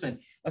important person,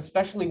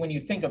 especially when you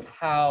think of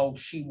how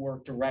she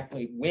worked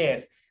directly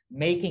with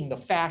making the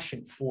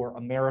fashion for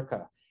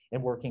America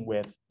and working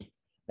with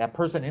that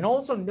person. And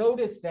also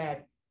notice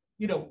that,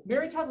 you know,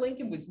 Mary Todd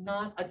Lincoln was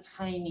not a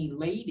tiny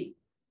lady.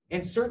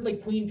 And certainly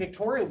Queen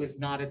Victoria was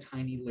not a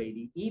tiny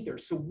lady either.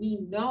 So we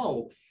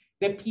know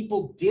that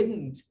people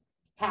didn't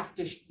have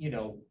to, you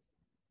know,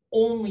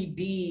 only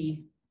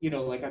be, you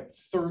know, like a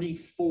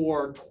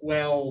 34,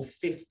 12,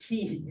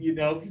 15, you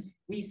know,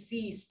 we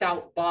see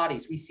stout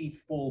bodies, we see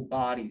full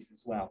bodies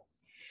as well.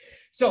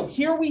 So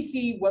here we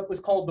see what was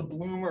called the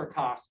bloomer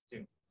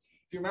costume.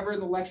 If you remember in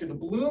the lecture, the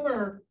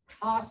bloomer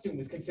costume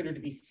was considered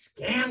to be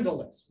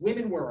scandalous.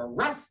 Women were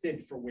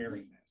arrested for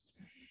wearing this.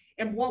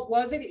 And what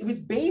was it? It was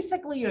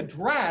basically a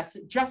dress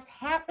that just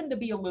happened to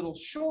be a little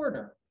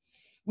shorter,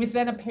 with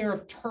then a pair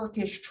of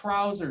Turkish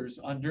trousers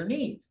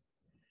underneath.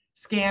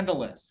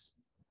 Scandalous,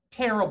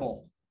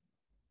 terrible.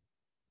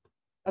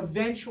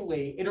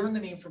 Eventually, it earned the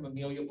name from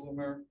Amelia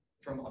Bloomer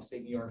from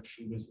upstate New York.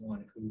 She was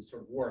one who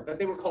sort of wore it, but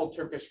they were called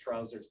Turkish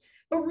trousers.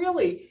 But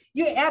really,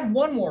 you add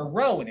one more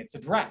row and it's a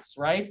dress,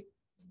 right?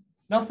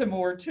 Nothing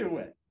more to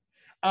it.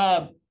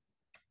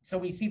 So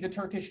we see the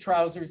Turkish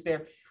trousers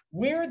there.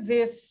 Where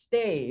this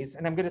stays,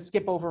 and I'm going to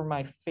skip over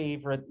my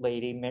favorite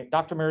lady,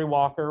 Dr. Mary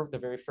Walker, the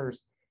very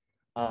first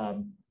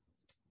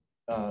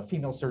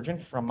female surgeon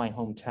from my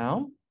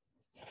hometown.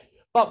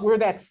 But where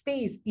that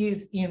stays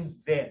is in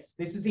this.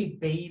 This is a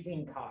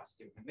bathing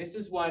costume. And this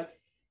is what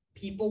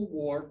people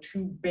wore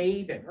to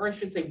bathe in, or I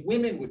should say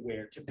women would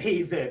wear to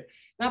bathe in.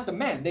 Not the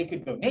men, they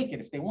could go naked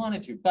if they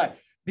wanted to, but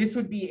this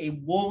would be a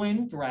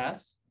woolen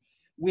dress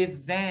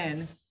with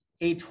then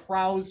a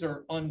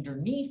trouser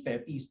underneath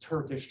it, these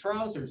Turkish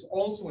trousers,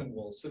 also in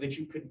wool, so that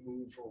you could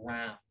move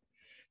around.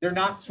 They're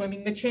not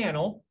swimming the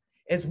channel,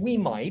 as we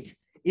might,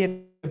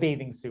 in a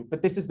bathing suit,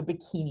 but this is the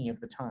bikini of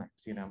the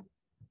times, you know.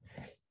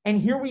 And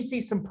here we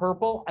see some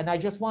purple, and I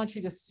just want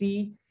you to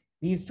see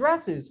these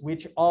dresses,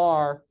 which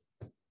are,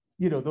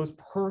 you know, those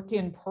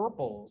Perkin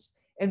purples,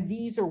 and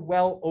these are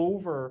well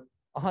over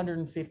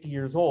 150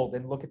 years old,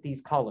 and look at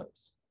these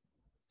colors.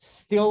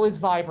 Still as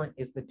vibrant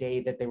as the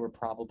day that they were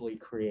probably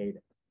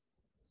created.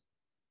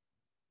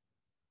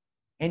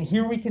 And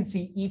here we can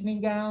see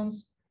evening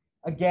gowns.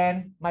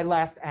 Again, my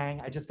last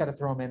Ang, I just got to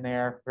throw them in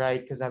there, right?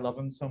 Because I love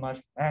them so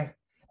much.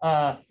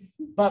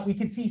 But we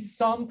can see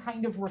some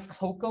kind of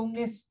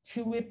rococo-ness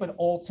to it, but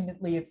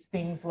ultimately it's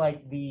things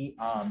like the,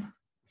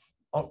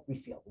 oh, we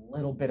see a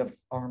little bit of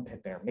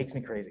armpit there, makes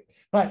me crazy.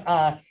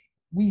 But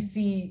we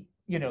see,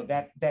 you know,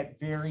 that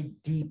very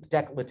deep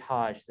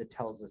décolletage that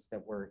tells us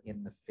that we're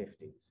in the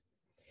 50s.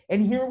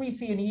 And here we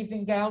see an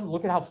evening gown.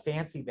 Look at how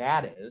fancy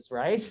that is,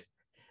 right?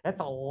 That's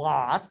a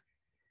lot.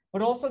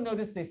 But also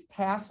notice this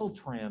tassel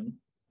trim,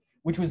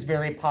 which was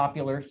very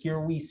popular. Here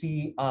we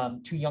see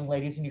two young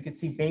ladies, and you can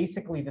see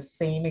basically the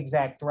same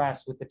exact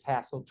dress with the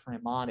tassel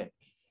trim on it.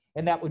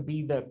 And that would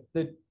be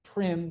the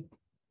trim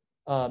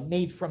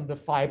made from the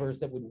fibers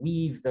that would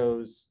weave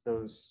those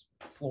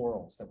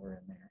florals that were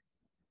in there.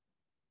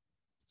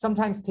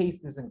 Sometimes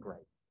taste isn't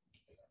great.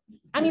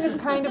 I mean, it's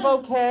kind of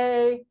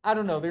okay. I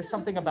don't know. There's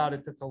something about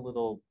it that's a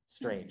little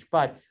strange,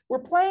 but we're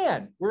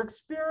playing, we're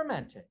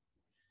experimenting.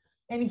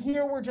 And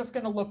here we're just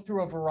going to look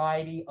through a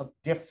variety of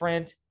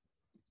different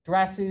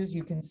dresses.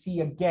 You can see,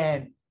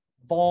 again,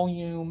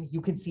 volume. You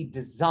can see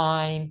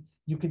design.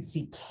 You can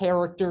see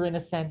character in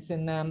a sense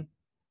in them.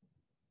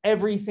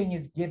 Everything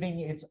is giving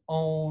its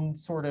own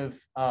sort of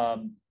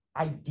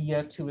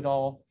idea to it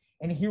all.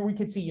 And here we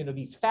can see, you know,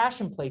 these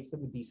fashion plates that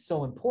would be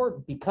so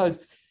important because,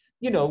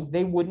 you know,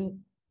 they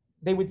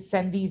would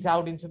send these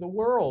out into the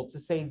world to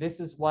say, this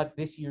is what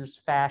this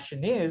year's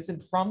fashion is.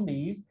 And from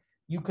these,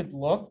 you could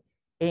look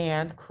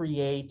and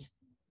create,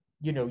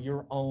 you know,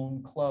 your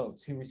own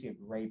clothes. Here we see a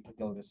great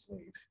pagoda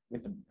sleeve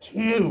with them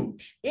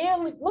huge.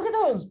 And look at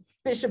those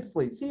bishop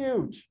sleeves,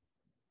 huge.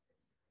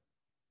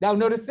 Now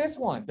notice this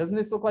one. Doesn't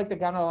this look like the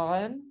gown à la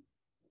reine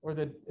or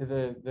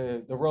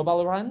the robe à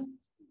la reine,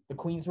 the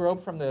queen's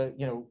robe from the,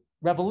 you know,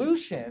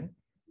 Revolution,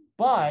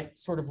 but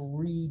sort of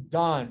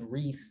redone,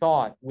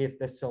 rethought with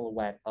the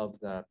silhouette of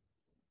the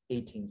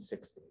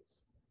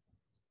 1860s.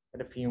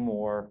 And a few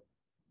more.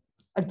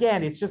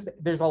 Again, it's just,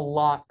 there's a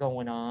lot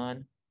going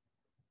on.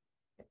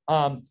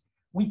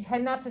 We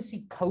tend not to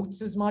see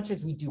coats as much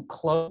as we do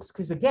cloaks,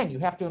 because again, you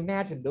have to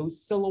imagine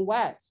those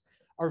silhouettes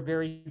are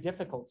very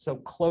difficult. So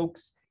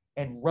cloaks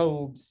and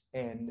robes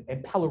and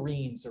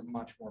pelerines are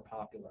much more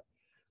popular.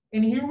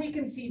 And here we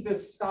can see the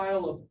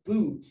style of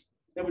boot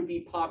that would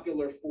be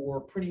popular for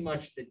pretty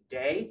much the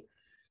day.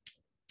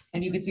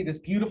 And you can see this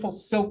beautiful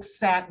silk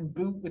satin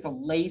boot with a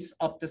lace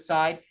up the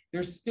side.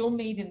 They're still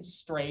made in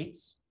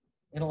straights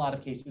in a lot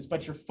of cases,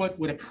 but your foot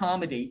would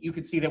accommodate. You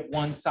could see that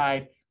one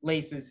side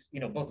laces,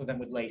 both of them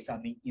would lace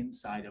on the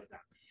inside of them.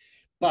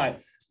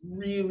 But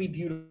really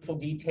beautiful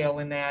detail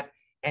in that.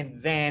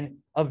 And then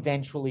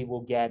eventually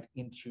we'll get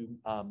into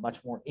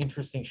much more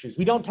interesting shoes.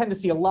 We don't tend to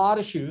see a lot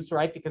of shoes,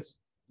 right? Because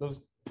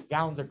those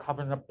gowns are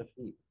covering up the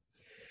feet.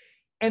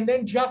 And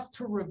then just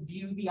to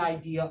review the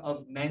idea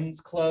of men's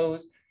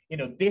clothes,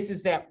 this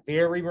is that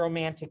very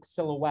romantic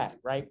silhouette,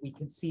 right? We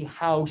can see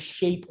how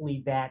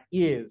shapely that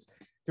is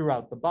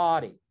throughout the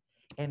body.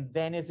 And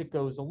then as it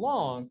goes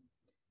along,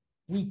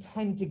 we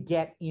tend to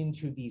get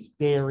into these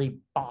very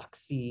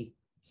boxy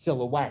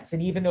silhouettes.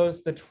 And even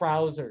notice the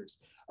trousers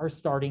are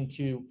starting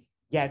to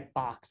get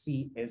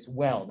boxy as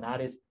well,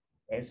 not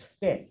as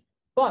fit.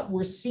 But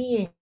we're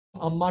seeing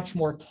a much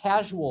more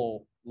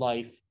casual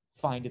life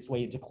find its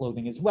way into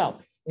clothing as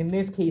well. In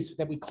this case,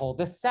 that we call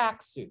the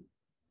sack suit.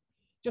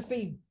 Just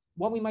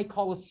what we might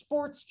call a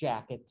sports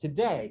jacket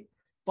today,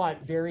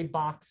 but very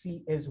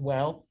boxy as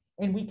well.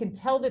 And we can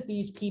tell that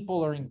these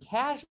people are in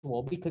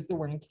casual because they're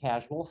wearing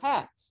casual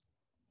hats.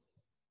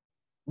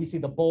 We see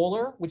the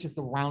bowler, which is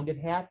the rounded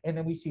hat, and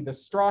then we see the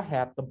straw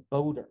hat, the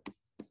boater.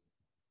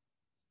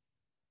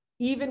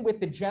 Even with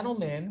the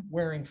gentlemen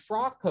wearing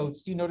frock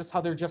coats, do you notice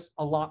how they're just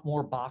a lot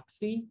more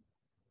boxy?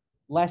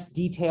 Less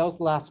details,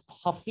 less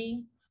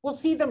puffy. We'll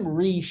see them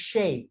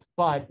reshape,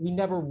 but we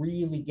never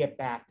really get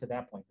back to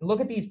that point. Look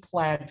at these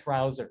plaid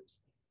trousers.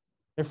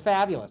 They're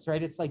fabulous,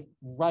 right? It's like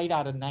right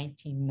out of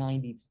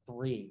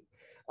 1993.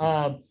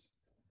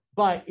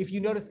 But if you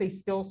notice, they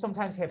still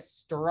sometimes have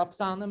stirrups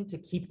on them to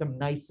keep them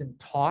nice and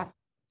taut.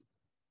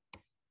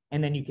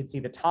 And then you can see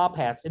the top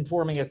hats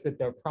informing us that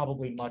they're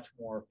probably much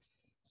more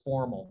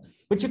formal.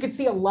 But you can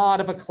see a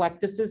lot of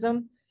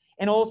eclecticism.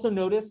 And also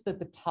notice that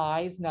the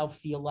ties now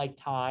feel like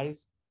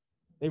ties.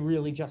 They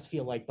really just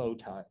feel like bow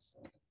ties.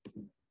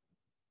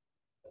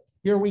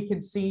 Here we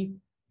can see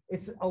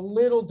it's a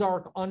little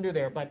dark under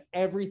there, but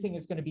everything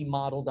is going to be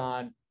modeled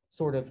on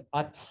sort of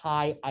a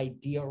tie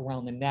idea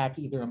around the neck,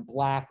 either in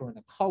black or in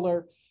a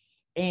color.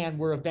 And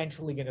we're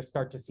eventually going to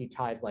start to see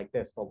ties like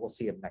this, but we'll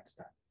see them next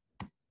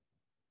time.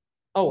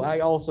 Oh,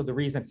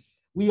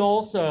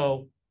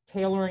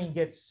 tailoring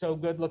gets so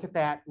good. Look at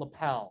that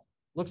lapel.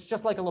 Looks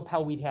just like a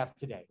lapel we'd have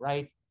today,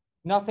 right?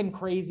 Nothing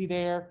crazy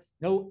there.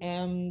 No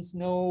M's,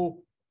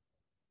 no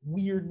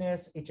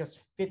weirdness. It just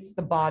fits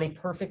the body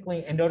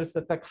perfectly. And notice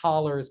that the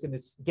collar is going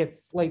to get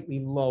slightly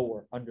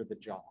lower under the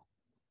jaw.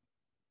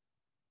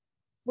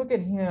 Look at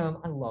him.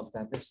 I love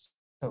that. They're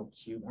so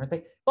cute, aren't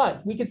they?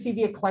 But we can see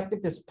the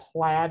eclectic, this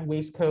plaid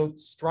waistcoat,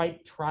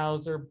 striped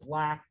trouser,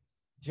 black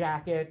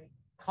jacket,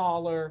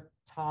 collar,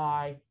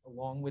 tie,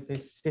 along with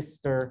his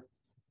sister.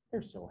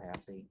 They're so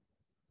happy.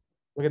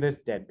 Look at this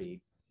deadbeat.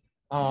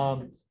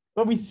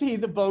 But we see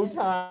the bow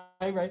tie,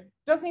 right?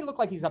 Doesn't he look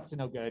like he's up to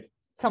no good?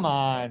 Come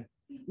on.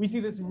 We see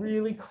this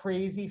really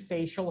crazy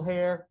facial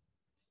hair,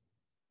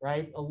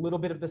 right? A little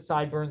bit of the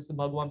sideburns, the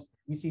mugwumps.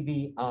 We see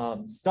the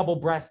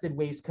double-breasted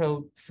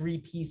waistcoat, 3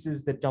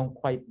 pieces that don't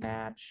quite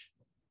match.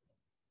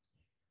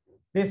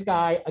 This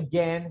guy,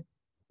 again,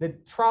 the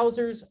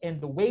trousers and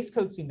the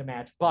waistcoat seem to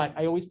match, but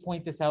I always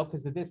point this out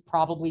because this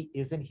probably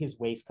isn't his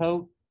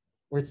waistcoat,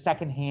 or it's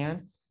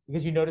secondhand,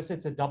 because you notice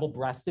it's a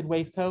double-breasted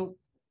waistcoat,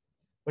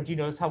 but you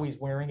notice how he's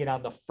wearing it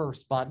on the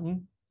first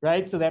button,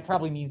 right? So that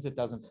probably means it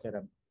doesn't fit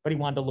him, but he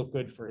wanted to look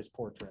good for his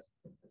portrait.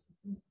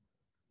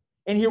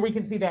 And here we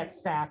can see that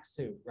sack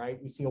suit, right?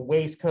 We see a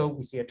waistcoat,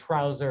 we see a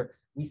trouser,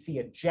 we see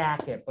a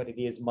jacket, but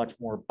it is much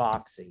more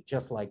boxy,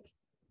 just like,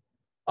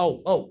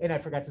 and I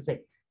forgot to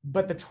say,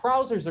 but the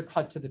trousers are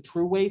cut to the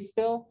true waist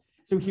still.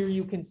 So here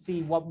you can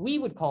see what we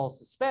would call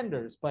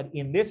suspenders, but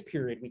in this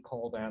period, we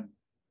call them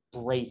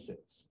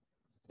braces.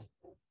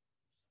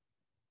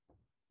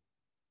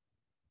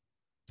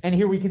 And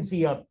here we can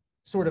see a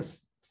sort of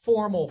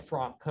formal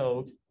frock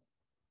coat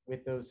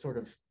with those sort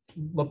of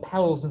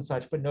lapels and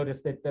such, but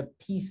notice that the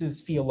pieces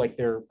feel like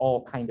they're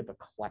all kind of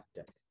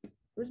eclectic.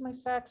 Where's my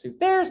sack suit?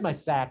 There's my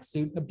sack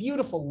suit, the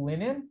beautiful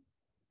linen.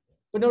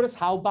 But notice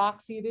how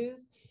boxy it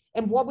is.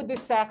 And what would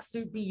this sack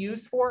suit be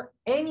used for?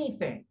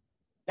 Anything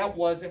that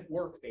wasn't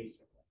work,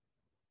 basically.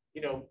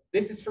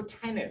 This is for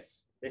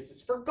tennis. This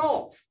is for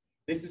golf.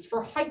 This is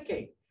for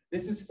hiking.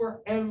 This is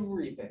for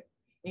everything.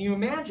 And you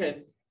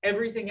imagine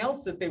everything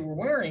else that they were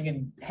wearing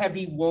in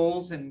heavy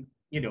wools and,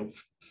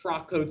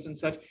 frock coats and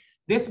such.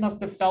 This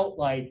must have felt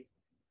like,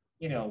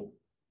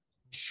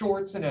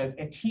 shorts and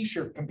a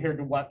t-shirt compared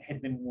to what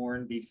had been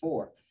worn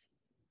before.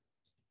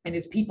 And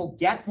as people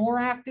get more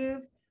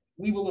active,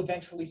 we will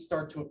eventually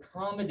start to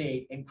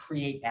accommodate and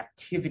create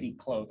activity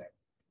clothing.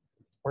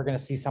 We're going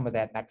to see some of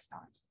that next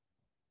time.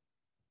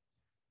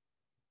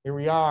 Here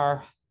we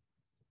are.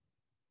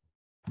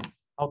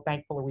 How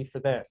thankful are we for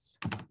this?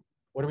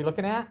 What are we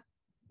looking at?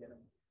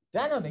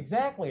 Denim,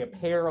 exactly. A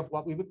pair of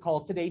what we would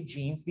call today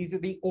jeans. These are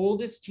the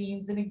oldest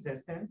jeans in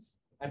existence,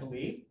 I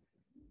believe.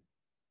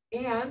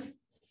 And,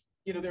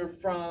 you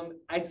know,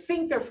 I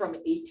think they're from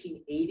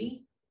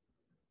 1880.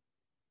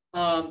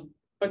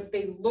 But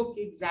they look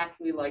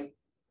exactly like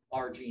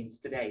our jeans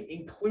today,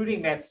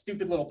 including that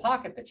stupid little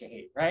pocket that you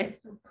hate, right?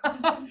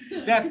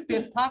 That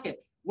fifth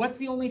pocket. What's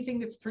the only thing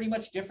that's pretty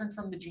much different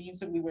from the jeans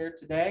that we wear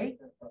today?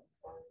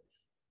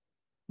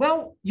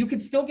 Well, you can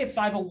still get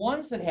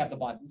 501s that have the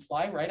button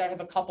fly, right? I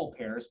have a couple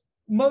pairs.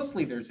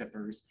 Mostly they're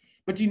zippers.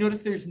 But do you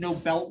notice there's no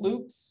belt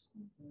loops?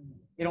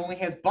 It only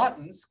has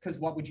buttons, because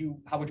how would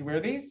you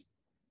wear these?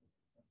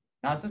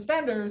 Not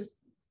suspenders.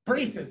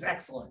 Braces,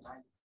 excellent.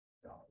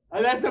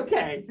 That's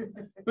okay.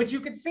 But you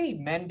can see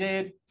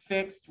mended,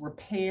 fixed,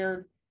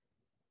 repaired.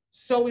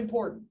 So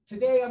important.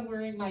 Today I'm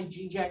wearing my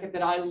jean jacket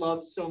that I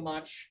love so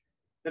much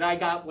that I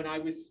got when I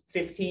was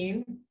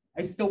 15.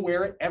 I still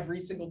wear it every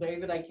single day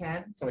that I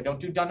can. So I don't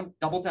do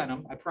double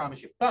denim, I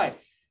promise you. But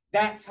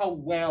that's how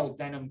well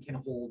denim can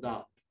hold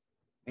up.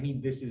 I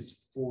mean, this is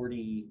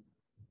 40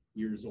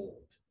 years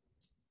old,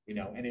 you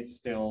know, and it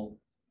still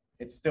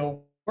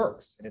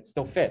works and it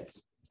still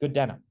fits. Good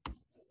denim.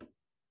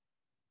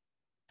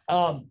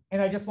 And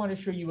I just want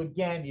to show you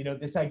again, you know,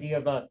 this idea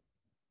of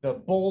the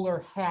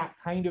bowler hat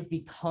kind of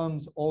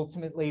becomes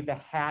ultimately the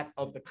hat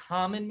of the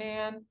common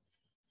man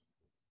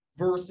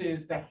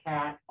versus the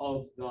hat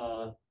of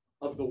the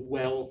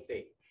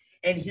wealthy.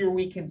 And here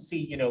we can see,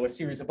 you know, a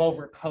series of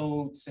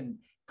overcoats and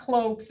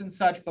cloaks and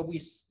such, but we're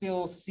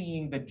still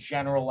seeing the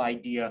general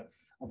idea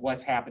of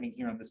what's happening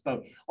here on this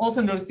boat.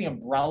 Also notice the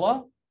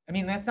umbrella. I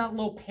mean, that's not a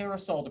little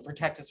parasol to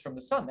protect us from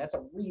the sun. That's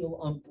a real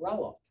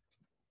umbrella.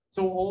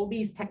 So all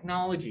these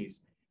technologies,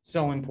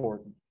 so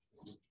important.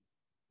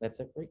 That's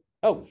it. Great.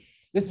 Oh,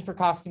 this is for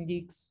costume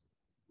geeks.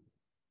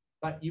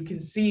 But you can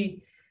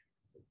see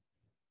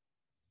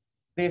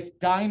this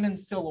diamond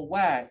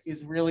silhouette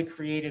is really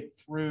created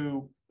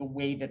through the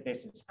way that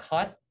this is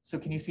cut. So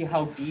can you see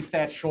how deep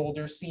that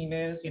shoulder seam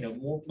is? You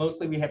know,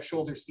 mostly we have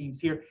shoulder seams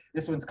here.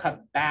 This one's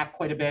cut back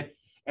quite a bit.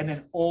 And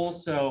then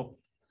also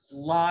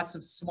lots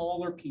of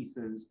smaller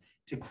pieces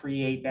to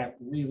create that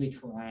really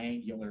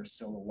triangular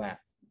silhouette.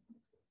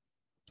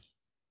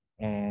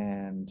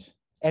 And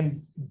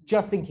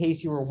just in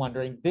case you were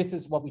wondering, this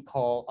is what we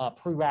call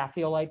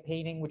pre-Raphaelite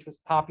painting, which was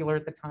popular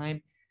at the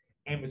time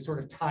and was sort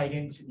of tied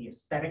into the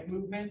aesthetic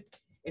movement.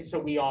 And so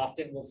we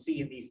often will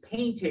see in these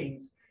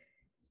paintings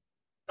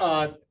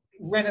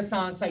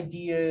Renaissance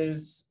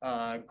ideas,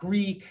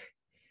 Greek,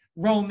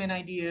 Roman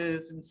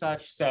ideas and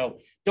such. So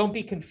don't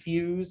be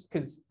confused,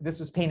 because this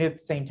was painted at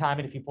the same time.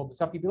 And if you pulled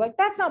this up, you'd be like,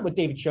 that's not what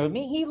David showed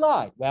me. He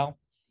lied. Well,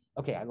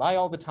 okay, I lie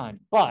all the time,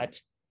 but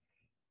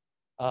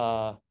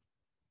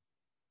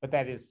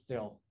that is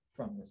still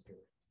from this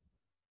period.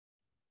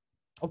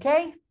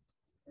 Okay?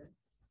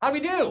 How we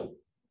do?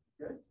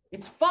 Good.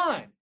 It's fun.